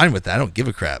 I'm fine with that. I don't give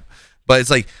a crap. But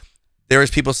it's like there was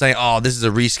people saying, "Oh, this is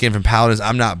a reskin from Paladins.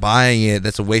 I'm not buying it.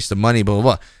 That's a waste of money." Blah blah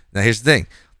blah. Now here's the thing: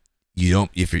 you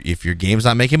don't if your game's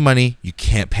not making money, you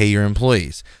can't pay your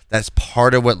employees. That's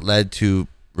part of what led to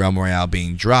Realm Royale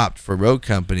being dropped for Rogue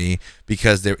Company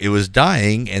because it was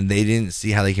dying and they didn't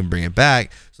see how they can bring it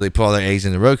back, so they put all their eggs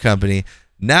in the Rogue Company.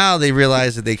 Now they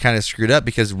realize that they kind of screwed up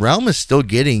because Realm is still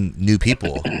getting new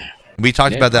people. We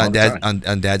talked about that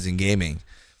on Dads in Gaming.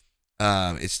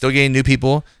 It's still getting new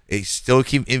people. It's still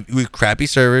with crappy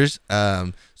servers.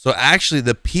 So actually,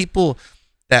 the people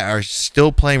that are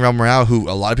still playing Realm Royale, who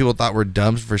a lot of people thought were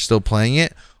dumb for still playing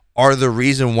it, are the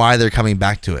reason why they're coming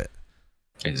back to it.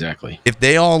 Exactly. If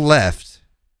they all left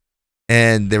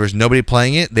and there was nobody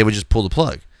playing it, they would just pull the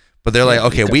plug. But they're like,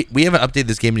 okay, we haven't updated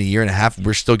this game in a year and a half.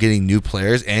 We're still getting new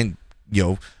players and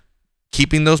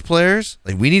keeping those players.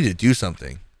 Like we need to do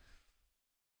something.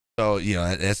 So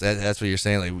that's what you're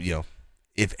saying. Like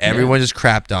if everyone just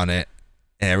crapped on it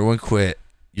and everyone quit,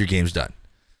 your game's done.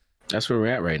 That's where we're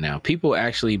at right now. People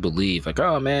actually believe like,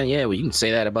 oh man, yeah, well you can say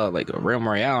that about like a Realm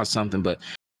Royale or something, but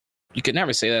you could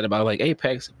never say that about like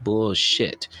Apex.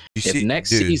 Bullshit.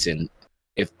 Season,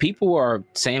 if people are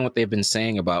saying what they've been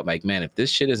saying about like, man, if this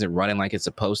shit isn't running like it's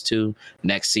supposed to,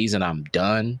 next season I'm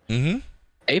done. Mm-hmm.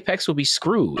 Apex will be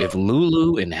screwed if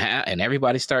Lulu and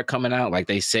everybody start coming out like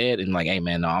they said and like, hey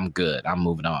man, no, I'm good. I'm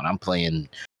moving on. I'm playing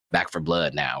Back for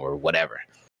Blood now or whatever.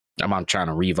 I'm trying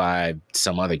to revive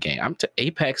some other game.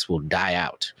 Apex will die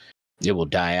out. It will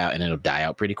die out, and it'll die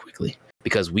out pretty quickly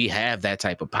because we have that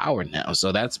type of power now.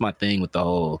 So that's my thing with the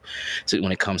whole. So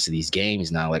when it comes to these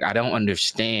games now, like I don't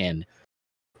understand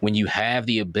when you have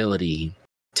the ability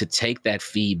to take that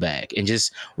feedback and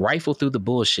just rifle through the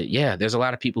bullshit. Yeah, there's a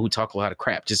lot of people who talk a lot of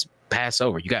crap. Just pass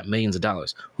over. You got millions of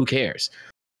dollars. Who cares?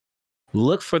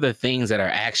 Look for the things that are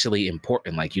actually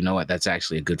important. Like, you know what? That's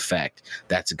actually a good fact.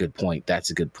 That's a good point. That's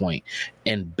a good point.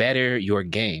 And better your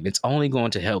game. It's only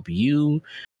going to help you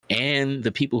and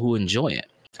the people who enjoy it.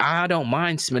 I don't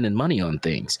mind spending money on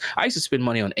things. I used to spend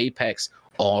money on Apex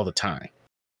all the time.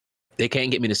 They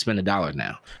can't get me to spend $1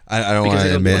 now. I don't want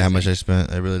to admit how much I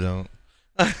spent. I really don't.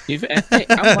 Hey,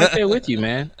 I'm right there with you,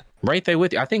 man. Right there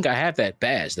with you. I think I have that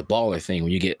badge, the baller thing,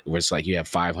 where it's like you have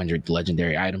 500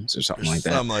 legendary items or something like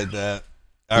that. Something like that.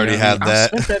 I already have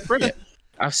that. I've spent that bread.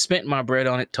 I've spent my bread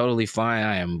on it. Totally fine.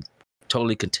 I am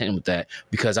totally content with that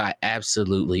because I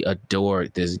absolutely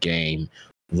adored this game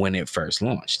when it first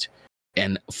launched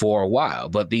and for a while.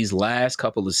 But these last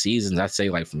couple of seasons, I'd say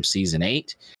like from season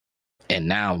 8 and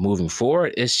now moving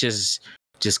forward, it's just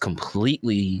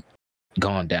completely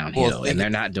gone downhill, and they're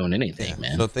not doing anything,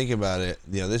 man. So think about it.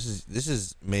 This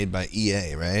is made by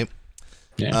EA, right?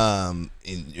 Yeah.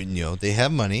 They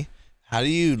have money. How do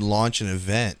you launch an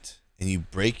event and you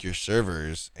break your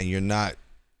servers and you're not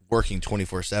working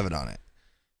 24/7 on it?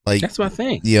 Like, that's my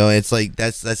thing. It's like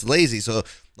that's lazy. So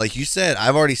like you said,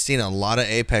 I've already seen a lot of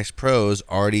Apex pros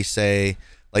already say,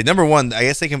 like, number one, I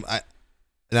guess they can.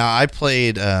 Now I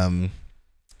played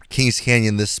Kings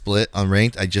Canyon this split on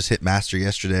ranked. I just hit master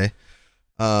yesterday.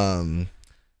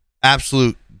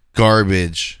 Absolute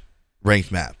garbage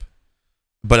ranked map.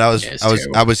 But I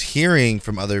was hearing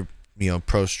from other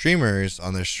pro streamers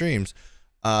on their streams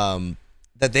that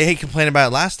they had complained about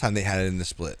it last time they had it in the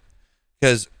split,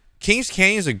 because Kings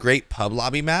Canyon is a great pub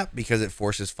lobby map because it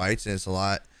forces fights and it's a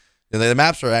lot. The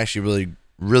maps are actually really,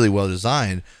 really well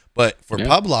designed. But for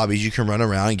pub lobbies, you can run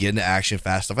around and get into action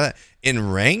fast, stuff like that.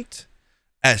 In ranked,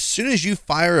 as soon as you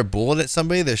fire a bullet at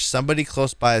somebody, there's somebody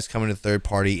close by that's coming to third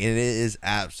party, and it is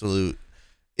absolute.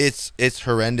 It's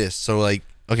horrendous. So like,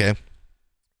 okay,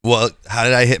 well, how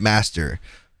did I hit master?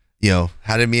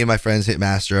 How did me and my friends hit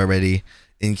master already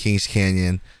in Kings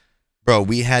Canyon? Bro,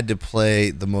 we had to play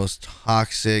the most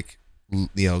toxic,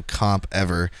 comp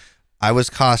ever. I was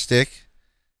Caustic.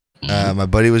 My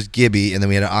buddy was Gibby, and then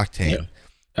we had an Octane.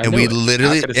 Yeah. And we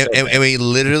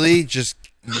literally just,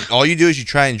 all you do is you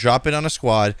try and drop it on a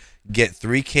squad, get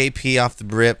 3 KP off the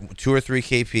rip, 2 or 3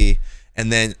 KP,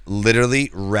 and then literally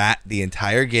rat the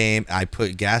entire game. I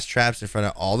put gas traps in front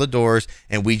of all the doors,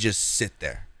 and we just sit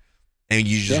there. And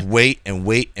you just wait and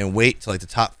wait and wait till like the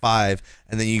top 5,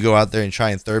 and then you go out there and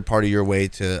try and third party your way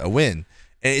to a win.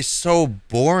 And it's so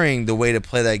boring the way to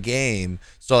play that game.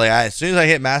 So like, as soon as I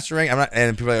hit master rank, I'm not.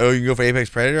 And people are like, oh, you can go for Apex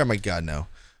Predator. I'm like, God, no,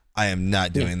 I am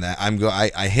not doing that.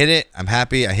 I hit it. I'm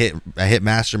happy. I hit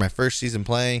master my first season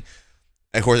playing.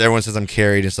 Of course, everyone says I'm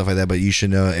carried and stuff like that, but you should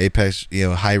know Apex,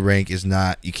 high rank is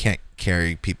not. You can't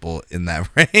carry people in that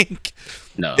rank.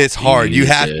 No, it's hard. You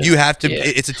have to. Yeah.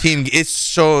 It's a team. It's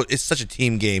such a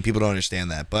team game. People don't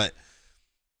understand that, but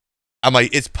I'm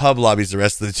like, it's pub lobbies the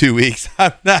rest of the 2 weeks.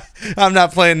 I'm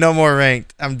not playing no more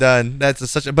ranked. I'm done.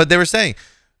 But they were saying,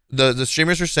 the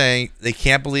streamers were saying they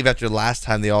can't believe after the last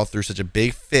time they all threw such a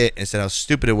big fit and said how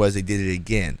stupid it was they did it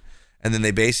again. And then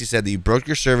they basically said that you broke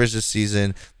your servers this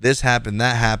season. This happened,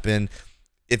 that happened.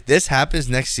 If this happens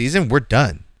next season, we're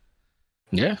done.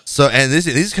 Yeah. So, and this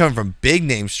is coming from big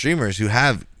name streamers who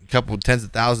have a couple tens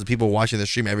of thousands of people watching their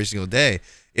stream every single day.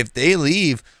 If they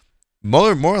leave,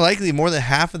 more likely more than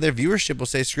half of their viewership will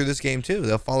say screw this game too.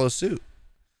 They'll follow suit.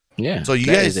 Yeah. So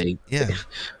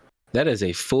that is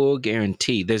a full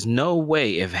guarantee. There's no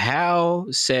way if Hal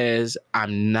says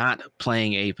I'm not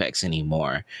playing Apex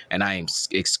anymore and I am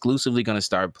exclusively going to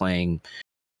start playing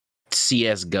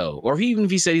CS:GO, or even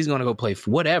if he said he's going to go play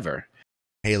whatever,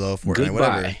 Halo, Fortnite, goodbye.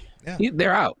 whatever. Yeah.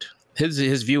 They're out.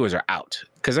 His viewers are out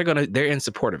because they're in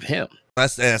support of him.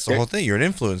 That's the whole thing. You're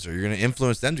an influencer. You're going to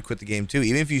influence them to quit the game too.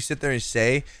 Even if you sit there and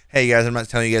say, "Hey guys, I'm not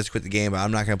telling you guys to quit the game, but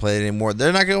I'm not going to play it anymore,"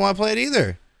 they're not going to want to play it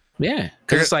either. Yeah,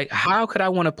 because it's like, how could I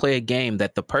want to play a game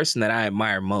that the person that I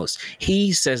admire most,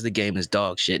 he says the game is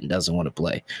dog shit and doesn't want to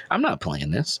play? I'm not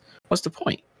playing this. What's the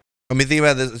point? I mean, think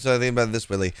about this. So I think about it this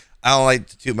way. I don't like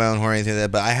to toot my own horn or anything like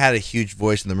that, but I had a huge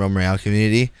voice in the Realm Royale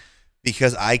community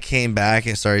because I came back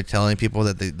and started telling people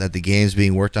that the game's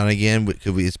being worked on again.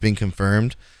 It's been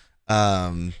confirmed.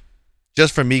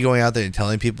 Just from me going out there and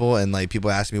telling people, and like people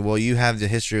asking me, well, you have the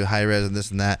history of high res and this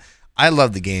and that. I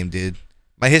love the game, dude.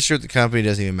 My history with the company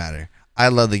doesn't even matter. I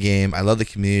love the game. I love the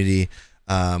community.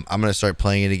 I'm going to start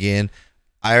playing it again.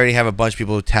 I already have a bunch of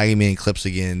people tagging me in clips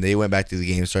again. They went back to the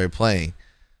game and started playing.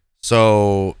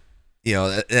 So,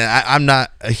 I'm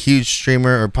not a huge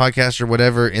streamer or podcaster or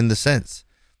whatever in the sense,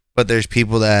 but there's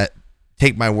people that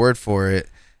take my word for it,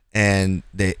 and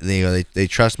they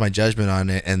trust my judgment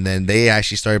on it, and then they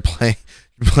actually started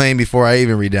playing before I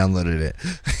even re-downloaded it.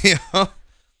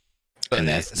 And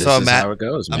this is how it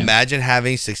goes, man. Imagine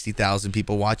having 60,000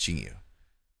 people watching you.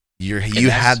 You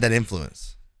have that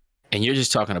influence. And you're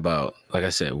just talking about, like I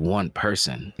said, one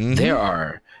person.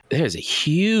 Mm-hmm. There's a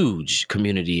huge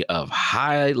community of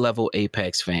high level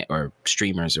Apex fan or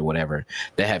streamers or whatever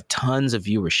that have tons of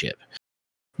viewership.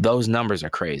 Those numbers are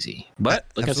crazy. But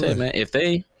like Absolutely. I said,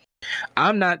 man,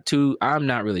 I'm not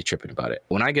really tripping about it.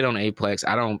 When I get on Apex,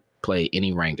 I don't play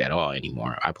any ranked at all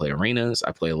anymore. I play arenas.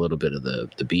 I play a little bit of the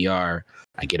BR.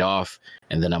 I get off,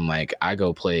 and then I'm like, I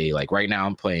go play. Like right now,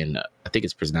 I'm playing. I think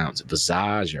it's pronounced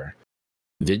Visage or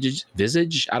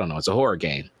Visage. I don't know. It's a horror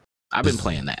game. I've been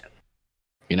playing that.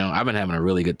 You know, I've been having a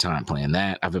really good time playing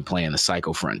that. I've been playing the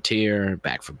Psycho Frontier,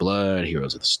 Back for Blood,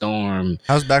 Heroes of the Storm.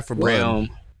 How's Back for Blood? Realm.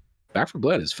 Back for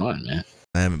Blood is fun, man.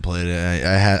 I haven't played it.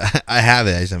 I have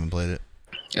it. I just haven't played it.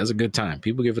 It was a good time.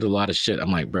 People give it a lot of shit. I'm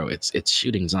like, bro, it's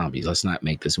shooting zombies. Let's not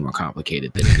make this more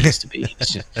complicated than it needs to be.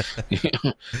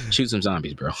 Shoot some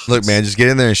zombies, bro. Look, man, just get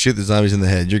in there and shoot the zombies in the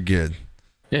head. You're good.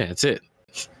 Yeah, that's it.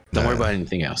 Don't worry about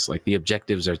anything else. Like the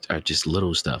objectives are just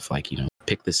little stuff. Like, you know,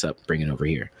 pick this up, bring it over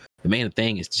here. The main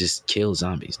thing is just kill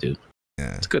zombies, dude.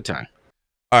 Yeah. It's a good time.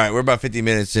 All right, we're about 50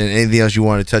 minutes in. Anything else you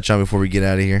want to touch on before we get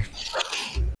out of here?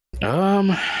 No,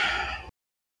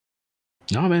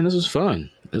 man, this was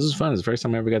fun. This was fun. It's the first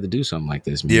time I ever got to do something like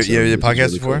this. You ever did a podcast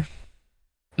really before?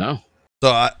 Cool. No.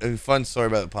 So, fun story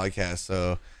about the podcast.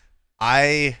 So,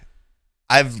 I've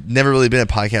never really been a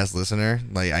podcast listener.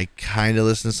 Like, I kind of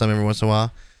listen to some every once in a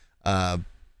while.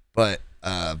 But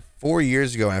 4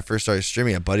 years ago, when I first started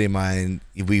streaming, a buddy of mine,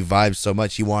 we vibed so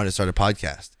much, he wanted to start a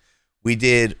podcast. We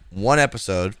did one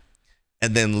episode,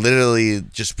 and then literally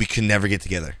just we could never get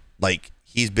together. Like,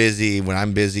 he's busy when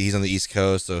I'm busy. He's on the East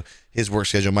Coast, so his work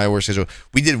schedule, my work schedule.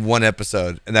 We did one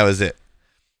episode, and that was it.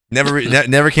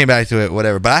 Never came back to it,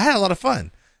 whatever. But I had a lot of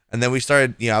fun. And then we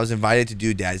started, I was invited to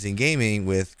do Dads in Gaming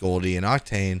with Goldie and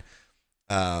Octane.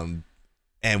 And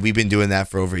we've been doing that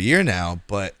for over a year now.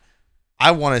 But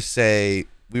I want to say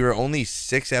we were only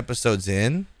 6 episodes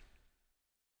in,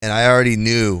 and I already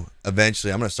knew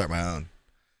eventually I'm going to start my own.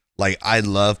 Like, I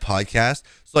love podcasts.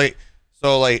 So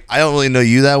I don't really know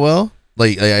you that well.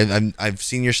 Like I've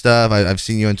seen your stuff. I've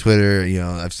seen you on Twitter.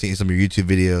 I've seen some of your YouTube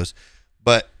videos,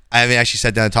 but I haven't actually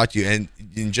sat down and talked to you. And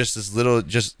in just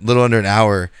little under an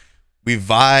hour, we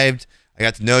vibed. I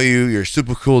got to know you. You're a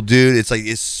super cool dude.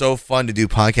 It's so fun to do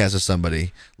podcasts with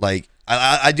somebody. Like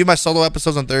I do my solo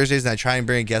episodes on Thursdays, and I try and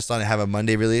bring a guest on and have a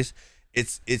Monday release.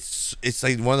 It's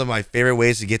like one of my favorite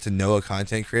ways to get to know a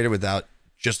content creator without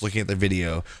just looking at their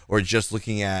video or just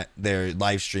looking at their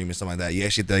live stream and something like that. You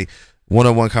actually get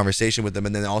one-on-one conversation with them,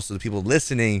 and then also the people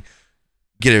listening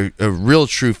get a real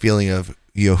true feeling of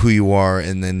who you are,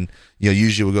 and then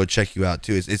usually we'll go check you out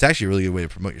too. It's actually a really good way to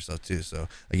promote yourself too. So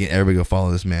again, everybody go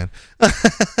follow this man.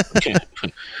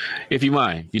 If you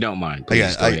don't mind,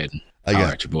 please go ahead. I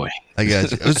got your boy. I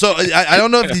got you. So I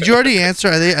don't know if did you already answer?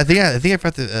 I think I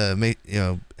forgot to make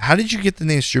how did you get the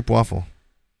name Stroop Waffle?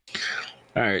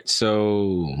 All right,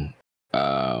 so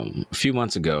a few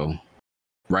months ago,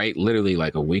 right, literally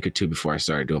like a week or two before I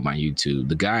started doing my YouTube,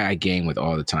 the guy I game with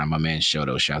all the time, my man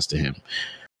Shoto, shouts to him.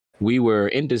 We were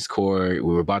in Discord.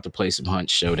 We were about to play some Hunt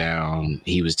Showdown.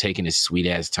 He was taking his sweet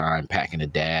ass time packing a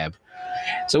dab.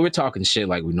 So we're talking shit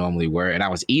like we normally were, and I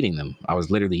was eating them. I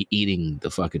was literally eating the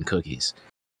fucking cookies.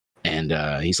 And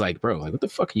he's like, bro, like, what the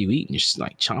fuck are you eating? You're just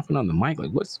like chomping on the mic.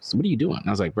 Like, what are you doing? And I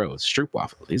was like, bro, it's Stroop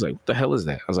waffle. He's like, what the hell is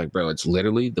that? I was like, bro, it's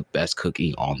literally the best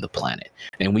cookie on the planet.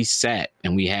 And we sat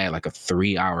and we had like a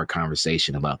 3-hour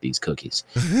conversation about these cookies.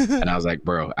 And I was like,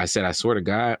 bro, I said, I swear to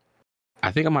God,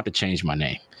 I think I'm about to change my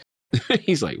name.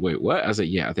 He's like, wait, what? I said,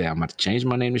 yeah, I think I'm about to change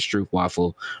my name to Stroop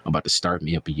Waffle. I'm about to start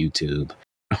me up a YouTube.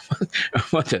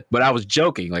 But I was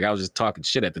joking. Like, I was just talking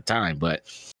shit at the time. But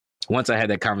once I had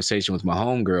that conversation with my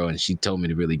homegirl and she told me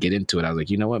to really get into it, I was like,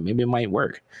 you know what? Maybe it might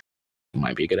work. It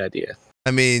might be a good idea.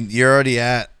 I mean, you're already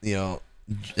at, I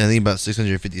think about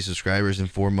 650 subscribers in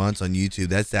 4 months on YouTube.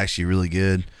 That's actually really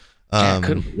good. I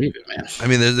couldn't believe it, man. I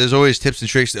mean, there's always tips and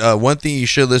tricks. One thing you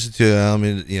should listen to, I'm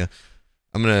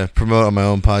going to promote on my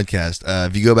own podcast.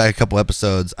 If you go back a couple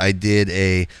episodes, I did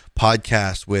a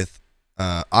podcast with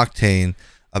Octane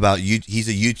about he's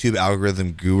a YouTube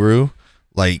algorithm guru.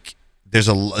 Like, there's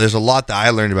a lot that I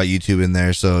learned about YouTube in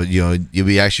there, so it'll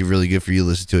be actually really good for you to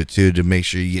listen to it too, to make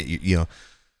sure you get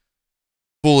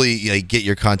fully get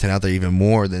your content out there even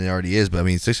more than it already is. But I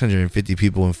mean, 650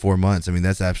 people in 4 months. I mean,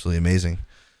 that's absolutely amazing.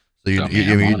 So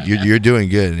you're doing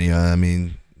good. I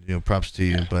mean, props to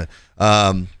you. But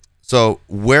so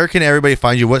where can everybody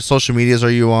find you? What social medias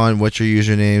are you on? What's your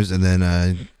usernames? And then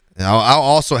I'll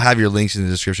also have your links in the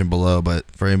description below. But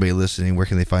for anybody listening, where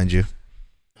can they find you?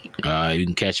 You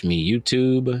can catch me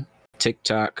YouTube,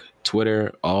 TikTok,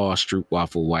 Twitter, all Stroop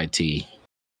Waffle YT.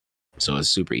 So it's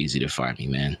super easy to find me,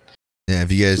 man. Yeah,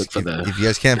 if you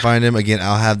guys can't find him, again,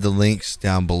 I'll have the links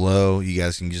down below. You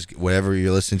guys can just, whatever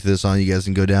you're listening to this on, you guys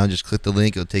can go down, just click the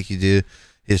link. It'll take you to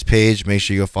his page. Make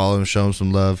sure you go follow him, show him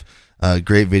some love.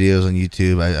 Great videos on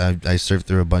YouTube. I surfed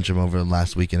through a bunch of them over the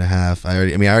last week and a half. I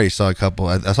already saw a couple.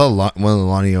 I saw one of the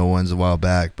Lanio ones a while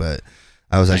back, but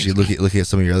I was actually looking at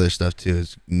some of your other stuff too.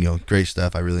 It's great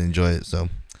stuff. I really enjoy it. So,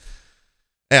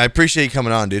 hey, I appreciate you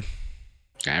coming on, dude.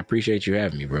 I appreciate you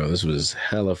having me, bro. This was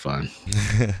hella fun.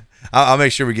 I'll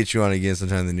make sure we get you on again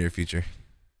sometime in the near future.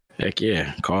 Heck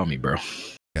yeah, call me, bro.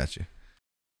 Gotcha.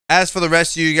 As for the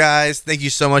rest of you guys, thank you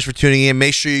so much for tuning in.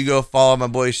 Make sure you go follow my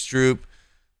boy Stroop.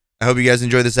 I hope you guys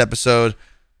enjoyed this episode.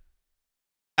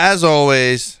 As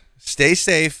always, stay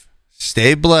safe,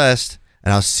 stay blessed,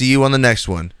 and I'll see you on the next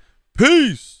one.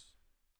 Peace.